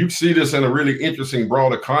 that you see this in a really interesting,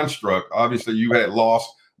 broader construct. Obviously, you had loss.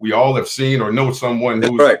 We all have seen or know someone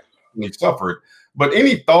who's suffered. But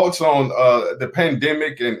any thoughts on the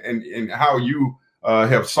pandemic and how you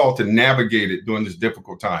have sought to navigate it during this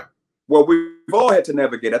difficult time? Well, we've all had to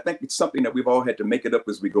navigate. I think it's something that we've all had to make it up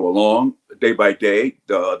as we go along, day by day.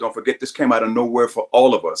 Don't forget, this came out of nowhere for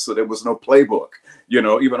all of us. So there was no playbook, you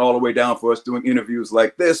know, even all the way down for us doing interviews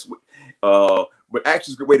like this. But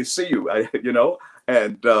actually, it's a good way to see you, you know.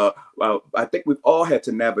 And I think we've all had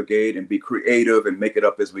to navigate and be creative and make it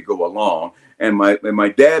up as we go along. And my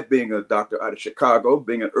dad, being a doctor out of Chicago,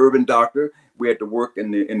 being an urban doctor, we had to work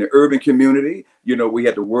in the urban community. You know, we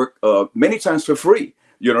had to work many times for free.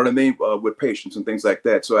 You know what I mean, with patients and things like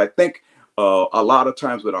that. So I think a lot of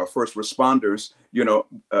times with our first responders, you know,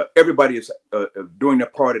 everybody is doing their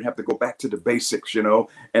part and have to go back to the basics. You know,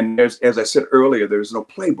 and as I said earlier, there's no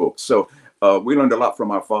playbook. So we learned a lot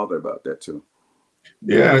from our father about that too.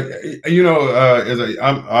 Yeah, you know,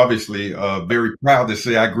 I'm obviously very proud to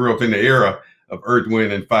say I grew up in the era of Earth,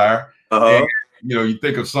 Wind, and Fire. And, you know, you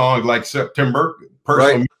think of songs like September,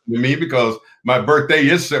 personal to me because my birthday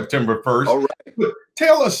is September 1st. All right. But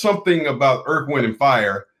tell us something about Earth, Wind, and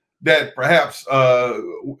Fire that perhaps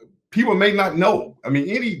people may not know. I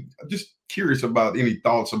mean, just curious about any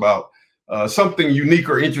thoughts about something unique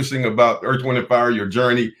or interesting about Earth, Wind, and Fire, your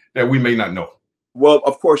journey that we may not know. Well,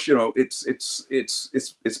 of course, you know, it's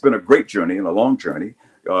been a great journey and a long journey.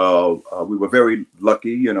 We were very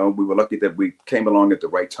lucky, you know, we were lucky that we came along at the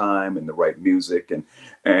right time and the right music,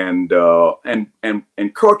 and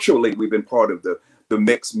culturally, we've been part of the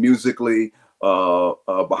mix musically,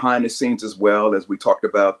 behind the scenes as well, as we talked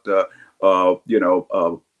about, you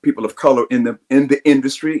know, people of color in the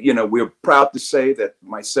industry. You know, we're proud to say that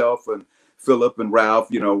myself and Philip and Ralph,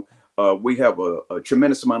 you know, we have a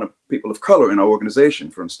tremendous amount of people of color in our organization,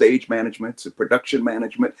 from stage management to production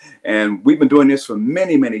management. And we've been doing this for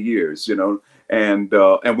many, many years, you know, And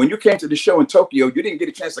when you came to the show in Tokyo, you didn't get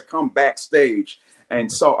a chance to come backstage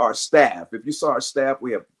and saw our staff. If you saw our staff,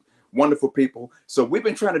 we have wonderful people. So we've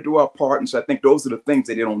been trying to do our part. And so I think those are the things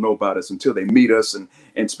that they don't know about us until they meet us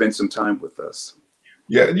and spend some time with us.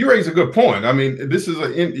 Yeah, you raise a good point. I mean, this is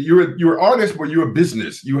you're an artist, but you're a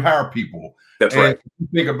business. You hire people. That's right. You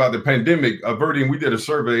think about the pandemic, Verdi, we did a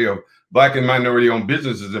survey of Black and minority-owned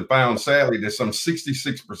businesses and found, sadly, that some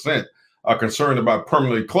 66% are concerned about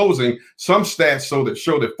permanently closing. Some stats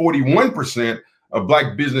show that 41% of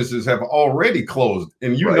Black businesses have already closed.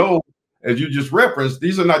 And you know, as you just referenced,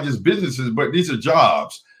 these are not just businesses, but these are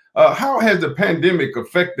jobs. How has the pandemic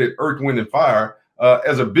affected Earth, Wind, and Fire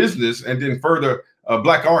as a business, and then further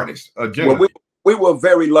Black artists generally? Well, we were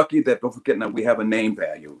very lucky that, don't forget, now we have a name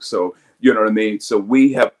value. So, you know what I mean? So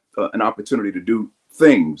we have an opportunity to do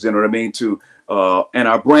things, you know what I mean? And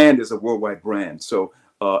our brand is a worldwide brand. So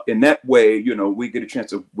in that way, you know, we get a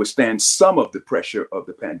chance to withstand some of the pressure of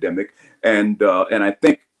the pandemic. And I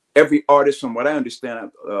think every artist, from what I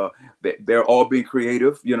understand, they're all being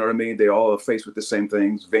creative, you know what I mean? They all are faced with the same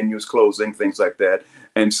things, venues closing, things like that.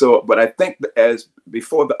 And so, but I think as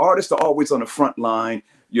before, the artists are always on the front line,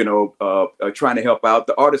 you know, trying to help out.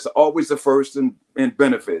 The artists are always the first in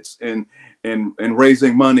benefits and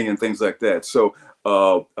raising money and things like that. So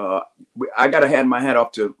I got to hand my hat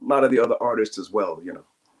off to a lot of the other artists as well, you know.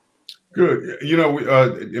 Good. You know,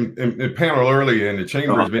 in the panel earlier, and the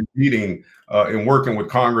chamber has been meeting and working with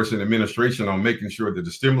Congress and administration on making sure that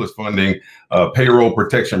the stimulus funding, payroll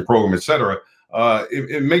protection program, et cetera,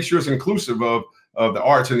 it makes sure it's inclusive of the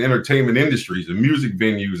arts and entertainment industries and music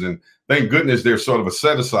venues. And thank goodness there's sort of a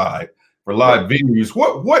set aside for live venues.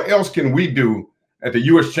 What else can we do at the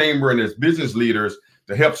U.S. Chamber and as business leaders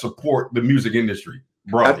to help support the music industry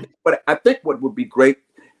broadly? But I think what would be great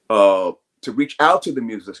to reach out to the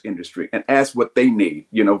music industry and ask what they need.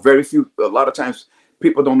 You know, a lot of times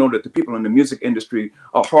people don't know that the people in the music industry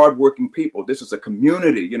are hardworking people. This is a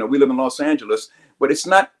community. You know, we live in Los Angeles, but it's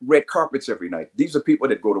not red carpets every night. These are people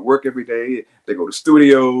that go to work every day. They go to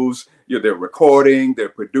studios, you know, they're recording, they're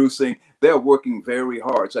producing, they're working very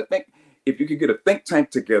hard. So I think if you could get a think tank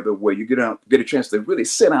together where you get a chance to really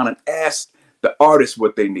sit down and ask the artists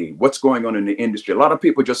what they need, what's going on in the industry. A lot of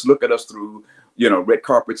people just look at us through, you know, red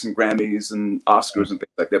carpets and Grammys and Oscars and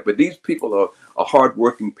things like that. But these people are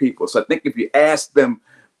hardworking people. So I think if you ask them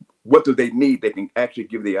what do they need, they can actually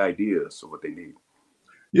give the ideas of what they need.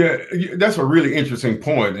 Yeah, that's a really interesting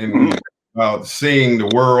point. And about seeing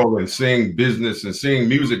the world and seeing business and seeing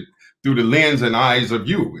music through the lens and eyes of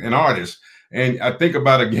you, an artist. And I think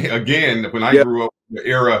about again when I grew up in the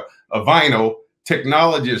era of vinyl,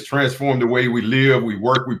 technology has transformed the way we live, we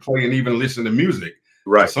work, we play, and even listen to music.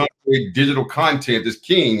 Right. Some way digital content is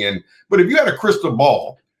king. But if you had a crystal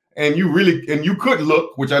ball and you could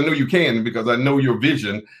look, which I know you can because I know your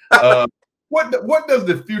vision, what does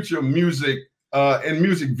the future of music and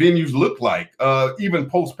music venues look like, even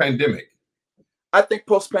post-pandemic? I think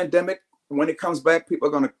post-pandemic, when it comes back, people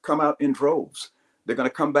are going to come out in droves. They're going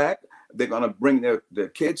to come back. They're going to bring their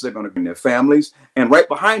kids. They're going to bring their families. And right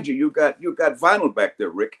behind you, you got vinyl back there,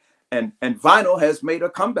 Rick. And vinyl has made a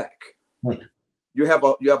comeback. You have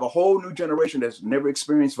a whole new generation that's never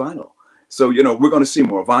experienced vinyl. So, you know, we're going to see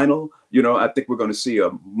more vinyl. You know, I think we're going to see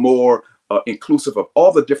a more inclusive of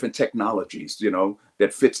all the different technologies, you know,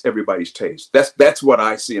 that fits everybody's taste. That's what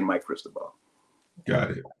I see in my crystal ball.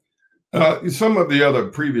 Got it. Some of the other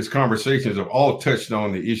previous conversations have all touched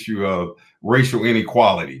on the issue of racial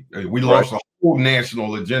inequality. We launched a whole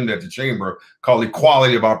national agenda at the chamber called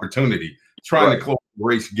Equality of Opportunity, trying to close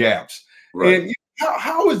race gaps. And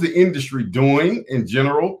how is the industry doing in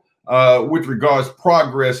general with regards to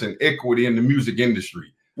progress and equity in the music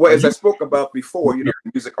industry? Well, as I spoke about before, you know,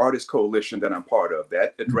 the Music Artists Coalition that I'm part of,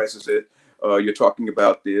 that addresses it. You're talking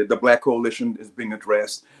about the Black Coalition is being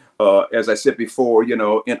addressed. As I said before, you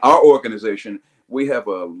know, in our organization, we have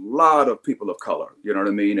a lot of people of color, you know what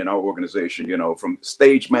I mean, in our organization, you know, from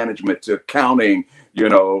stage management to accounting, you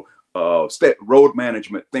know, road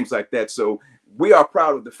management, things like that. So we are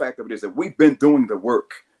proud of the fact of it is that we've been doing the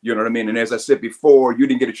work, you know what I mean? And as I said before, you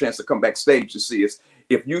didn't get a chance to come backstage to see us.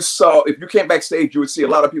 If you came backstage, you would see a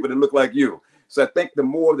lot of people that look like you. So I think the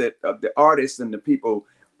more that the artists and the people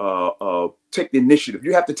take the initiative,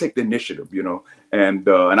 you have to take the initiative, you know, and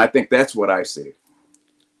I think that's what I see.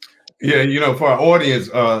 Yeah, you know, for our audience,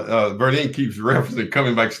 Verdine keeps referencing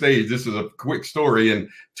coming backstage. This is a quick story. In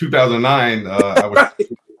 2009, I was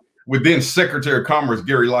with then Secretary of Commerce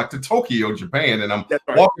Gary Locke to Tokyo, Japan, and I'm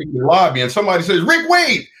walking in the lobby, and somebody says, "Rick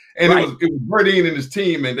Wade," and it was Verdine and his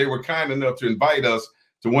team, and they were kind enough to invite us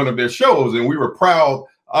to one of their shows, and we were proud,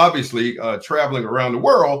 obviously, traveling around the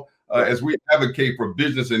world as we advocate for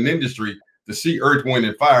business and industry to see Earth, Wind,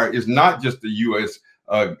 and Fire is not just a U.S.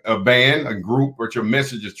 A band, a group, but your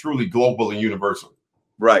message is truly global and universal.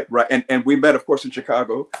 Right, right, and we met, of course, in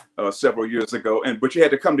Chicago several years ago, but you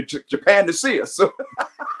had to come to Japan to see us. So,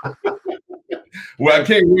 well, I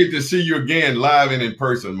can't wait to see you again live and in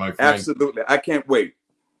person, my friend. Absolutely, I can't wait.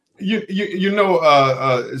 You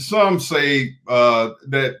know, some say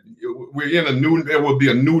that we're in a new. There will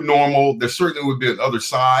be a new normal. There certainly would be another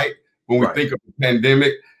side when we think of the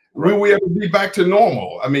pandemic. Will we ever be back to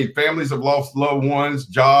normal? I mean, families have lost loved ones,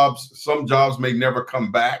 jobs. Some jobs may never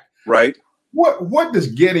come back. Right. What does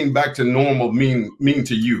getting back to normal mean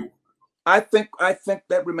to you? I think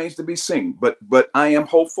that remains to be seen. But I am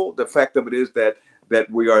hopeful. The fact of it is that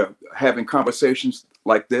we are having conversations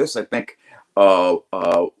like this. I think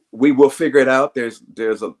we will figure it out.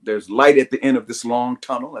 There's light at the end of this long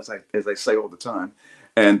tunnel, as I say all the time.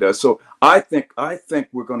 And so I think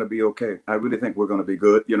we're going to be okay. I really think we're going to be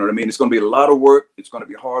good. You know what I mean? It's going to be a lot of work. It's going to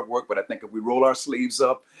be hard work. But I think if we roll our sleeves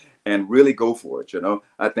up and really go for it, you know,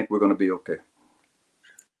 I think we're going to be okay.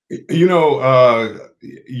 You know,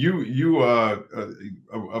 you are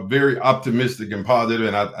very optimistic and positive,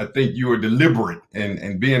 and I think you are deliberate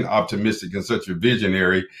and being optimistic and such a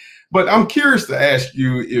visionary. But I'm curious to ask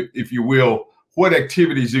you, if you will, what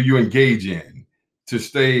activities do you engage in to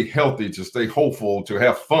stay healthy, to stay hopeful, to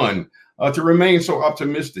have fun, to remain so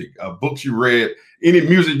optimistic? Books you read, any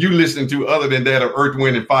music you listen to other than that of Earth,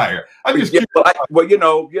 Wind, and Fire? Well, you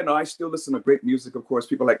know, I still listen to great music, of course,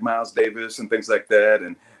 people like Miles Davis and things like that,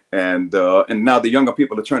 and now the younger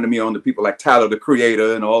people are turning me on to people like Tyler, the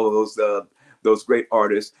Creator, and all of those great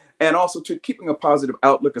artists, and also to keeping a positive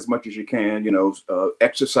outlook as much as you can, you know,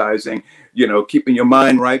 exercising, you know, keeping your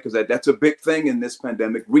mind right, because that's a big thing in this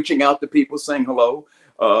pandemic, reaching out to people, saying hello,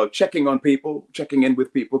 checking on people, checking in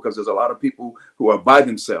with people, because there's a lot of people who are by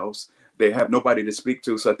themselves. They have nobody to speak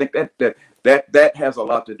to. So I think that has a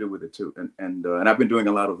lot to do with it too. And I've been doing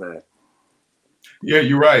a lot of that. Yeah,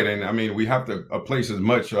 you're right. And I mean, we have to place as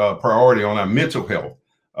much priority on our mental health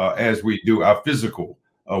as we do our physical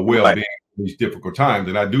well-being in these difficult times.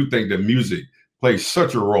 And I do think that music plays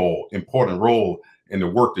such a important role in the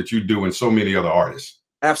work that you do and so many other artists.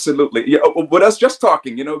 Absolutely. Yeah. With us just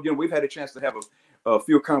talking, you know, we've had a chance to have a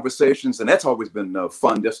few conversations, and that's always been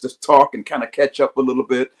fun. Just talk and kind of catch up a little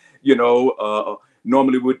bit. You know,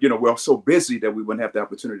 normally we're so busy that we wouldn't have the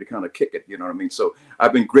opportunity to kind of kick it. You know what I mean? So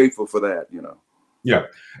I've been grateful for that. You know. Yeah.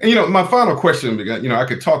 And, you know, my final question, because, you know, I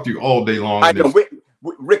could talk to you all day long. I know,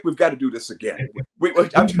 Rick, we've got to do this again. We're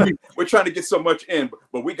trying to get so much in,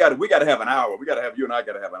 but we got to have an hour. You and I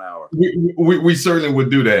got to have an hour. We certainly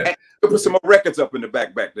would do that. And we'll put some more records up in the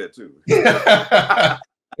back there too.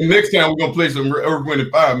 And next time we're gonna play some Earth, Wind,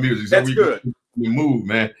 and Fire music. So That's good. We move,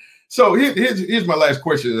 man. So here's my last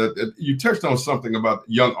question. You touched on something about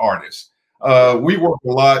young artists. We work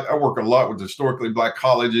a lot. I work a lot with historically Black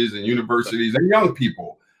colleges and universities and young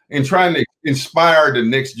people in trying to inspire the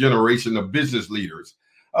next generation of business leaders.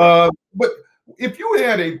 But if you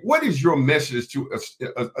had what is your message to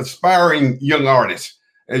aspiring young artists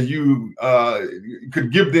as you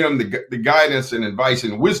could give them the guidance and advice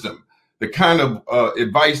and wisdom, the kind of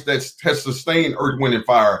advice that has sustained Earth, Wind, and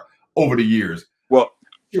Fire over the years? Well,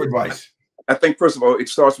 your advice. I think, first of all, it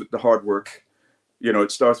starts with the hard work. You know,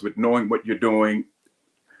 it starts with knowing what you're doing,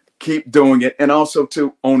 keep doing it, and also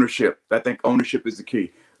to ownership. I think ownership is the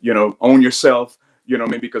key. You know, own yourself, you know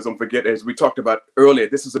what I mean? Because don't forget, as we talked about earlier,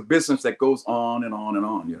 this is a business that goes on and on and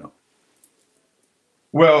on, you know.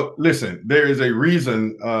 Well, listen, there is a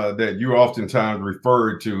reason that you oftentimes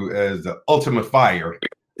referred to as the ultimate fire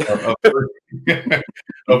of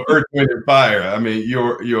Earth, Wind, and Fire. I mean,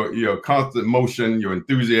 your constant motion, your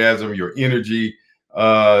enthusiasm, your energy,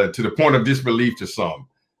 to the point of disbelief to some.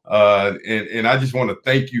 And I just want to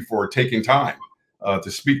thank you for taking time to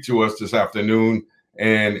speak to us this afternoon.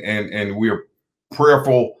 And we're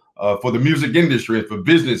prayerful for the music industry and for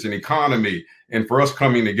business and economy, and for us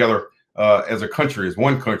coming together as a country, as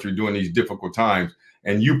one country during these difficult times.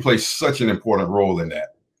 And you play such an important role in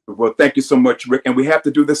that. Well, thank you so much, Rick. And we have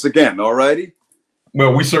to do this again. All righty.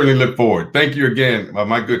 Well, we certainly look forward. Thank you again,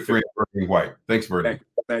 my good friend, Irving White. Thanks, Verdi.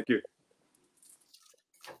 Thank you.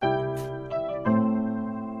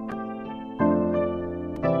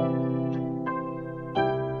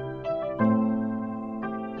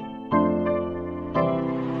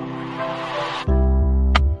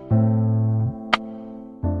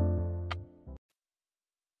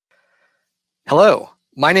 Hello,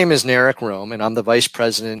 my name is Narek Rome, and I'm the Vice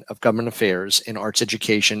President of Government Affairs and Arts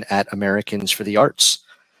Education at Americans for the Arts.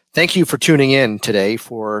 Thank you for tuning in today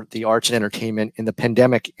for the Arts and Entertainment in the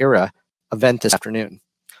Pandemic Era event this afternoon.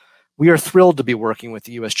 We are thrilled to be working with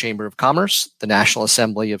the U.S. Chamber of Commerce, the National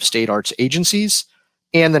Assembly of State Arts Agencies,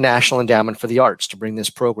 and the National Endowment for the Arts to bring this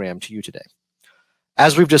program to you today.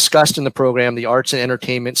 As we've discussed in the program, the arts and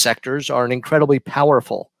entertainment sectors are an incredibly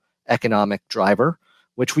powerful economic driver,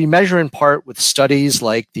 which we measure in part with studies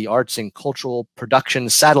like the Arts and Cultural Production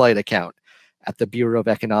Satellite Account at the Bureau of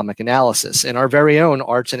Economic Analysis and our very own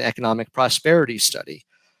Arts and Economic Prosperity Study.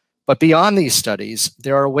 But beyond these studies,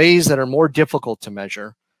 there are ways that are more difficult to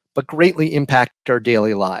measure, but greatly impact our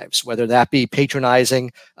daily lives, whether that be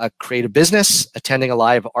patronizing a creative business, attending a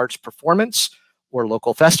live arts performance or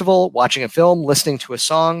local festival, watching a film, listening to a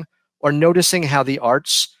song, or noticing how the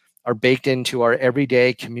arts are baked into our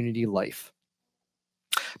everyday community life.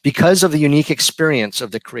 Because of the unique experience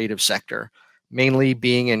of the creative sector, mainly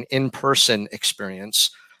being an in-person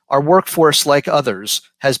experience, our workforce, like others,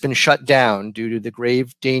 has been shut down due to the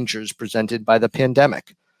grave dangers presented by the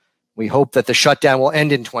pandemic. We hope that the shutdown will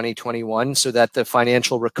end in 2021 so that the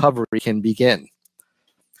financial recovery can begin.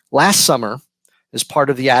 Last summer, as part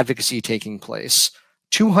of the advocacy taking place,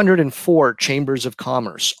 204 chambers of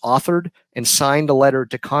commerce authored and signed a letter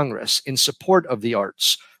to Congress in support of the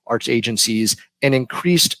arts agencies, and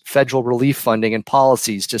increased federal relief funding and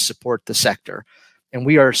policies to support the sector. And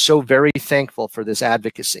we are so very thankful for this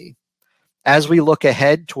advocacy. As we look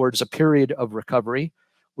ahead towards a period of recovery,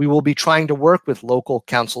 we will be trying to work with local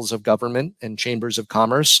councils of government and chambers of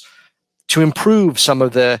commerce to improve some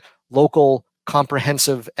of the local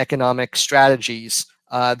comprehensive economic strategies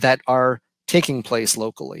that are taking place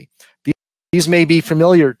locally. These may be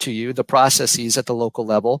familiar to you, the processes at the local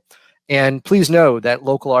level, and please know that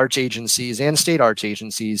local arts agencies and state arts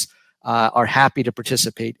agencies are happy to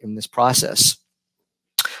participate in this process.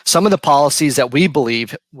 Some of the policies that we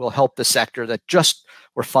believe will help the sector that just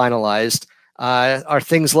were finalized are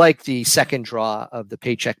things like the second draw of the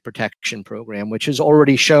Paycheck Protection Program, which has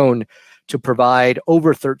already shown to provide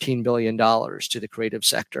over $13 billion to the creative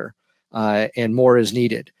sector, and more is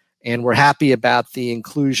needed. And we're happy about the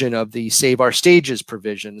inclusion of the Save Our Stages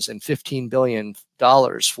provisions and $15 billion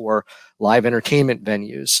for live entertainment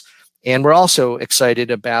venues. And we're also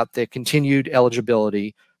excited about the continued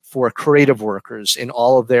eligibility for creative workers in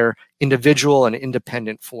all of their individual and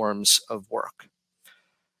independent forms of work.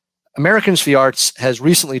 Americans for the Arts has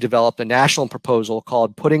recently developed a national proposal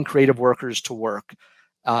called Putting Creative Workers to Work,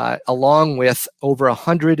 along with over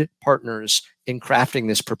 100 partners in crafting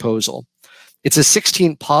this proposal. It's a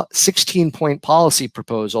 16-point policy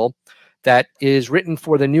proposal that is written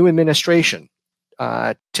for the new administration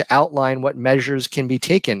to outline what measures can be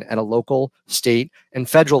taken at a local, state, and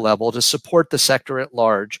federal level to support the sector at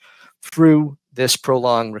large through this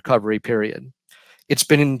prolonged recovery period. It's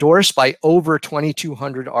been endorsed by over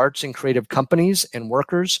 2,200 arts and creative companies and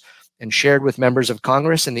workers and shared with members of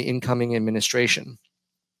Congress and the incoming administration.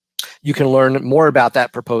 You can learn more about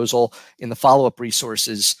that proposal in the follow-up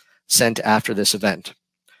resources sent after this event.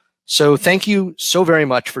 So thank you so very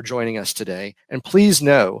much for joining us today. And please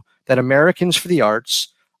know that Americans for the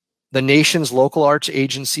Arts, the nation's local arts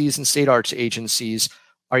agencies and state arts agencies,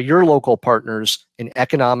 are your local partners in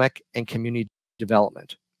economic and community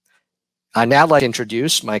development. I'd now like to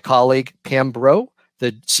introduce my colleague, Pam Breaux,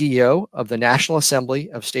 the CEO of the National Assembly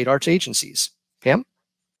of State Arts Agencies. Pam?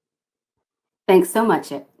 Thanks so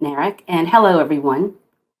much, Narek, and hello, everyone.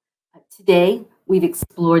 Today, we've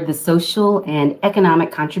explored the social and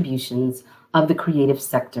economic contributions of the creative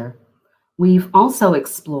sector. We've also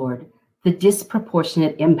explored the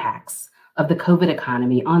disproportionate impacts of the COVID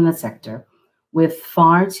economy on the sector, with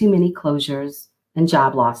far too many closures and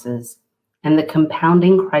job losses, and the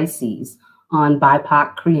compounding crises on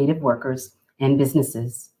BIPOC creative workers and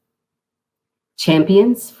businesses.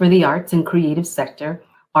 Champions for the arts and creative sector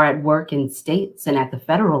are at work in states and at the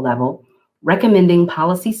federal level, recommending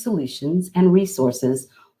policy solutions and resources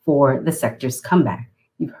for the sector's comeback.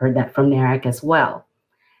 You've heard that from Narek as well.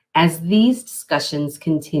 As these discussions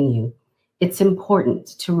continue, it's important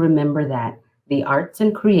to remember that the arts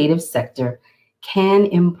and creative sector can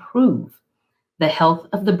improve the health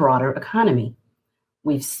of the broader economy.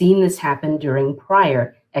 We've seen this happen during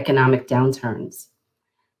prior economic downturns.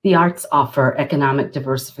 The arts offer economic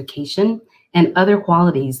diversification and other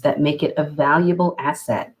qualities that make it a valuable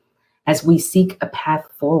asset as we seek a path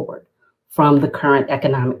forward from the current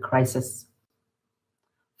economic crisis.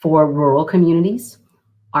 For rural communities,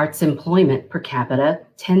 arts employment per capita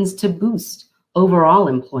tends to boost overall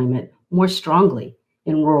employment more strongly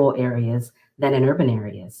in rural areas than in urban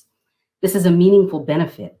areas. This is a meaningful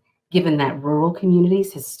benefit, given that rural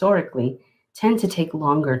communities historically tend to take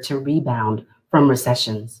longer to rebound from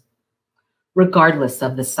recessions. Regardless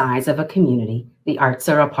of the size of a community, the arts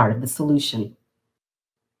are a part of the solution.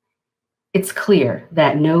 It's clear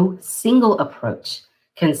that no single approach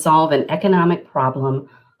can solve an economic problem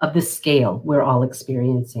of the scale we're all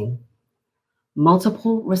experiencing.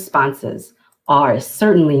 Multiple responses are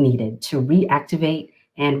certainly needed to reactivate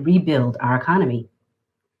and rebuild our economy.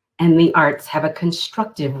 And the arts have a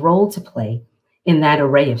constructive role to play in that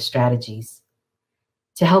array of strategies.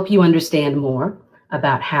 To help you understand more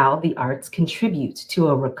about how the arts contribute to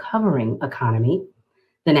a recovering economy,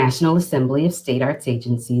 the National Assembly of State Arts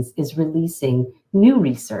Agencies is releasing new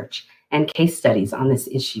research and case studies on this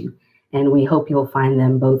issue, and we hope you'll find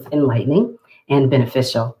them both enlightening and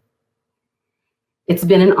beneficial. It's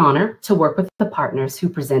been an honor to work with the partners who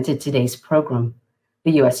presented today's program: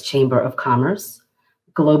 the U.S. Chamber of Commerce,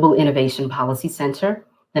 Global Innovation Policy Center,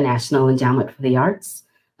 the National Endowment for the Arts,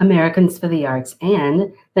 Americans for the Arts,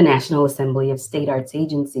 and the National Assembly of State Arts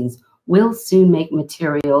Agencies will soon make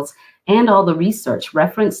materials and all the research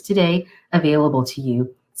referenced today available to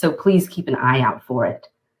you, so please keep an eye out for it.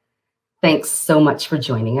 Thanks so much for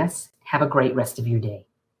joining us. Have a great rest of your day.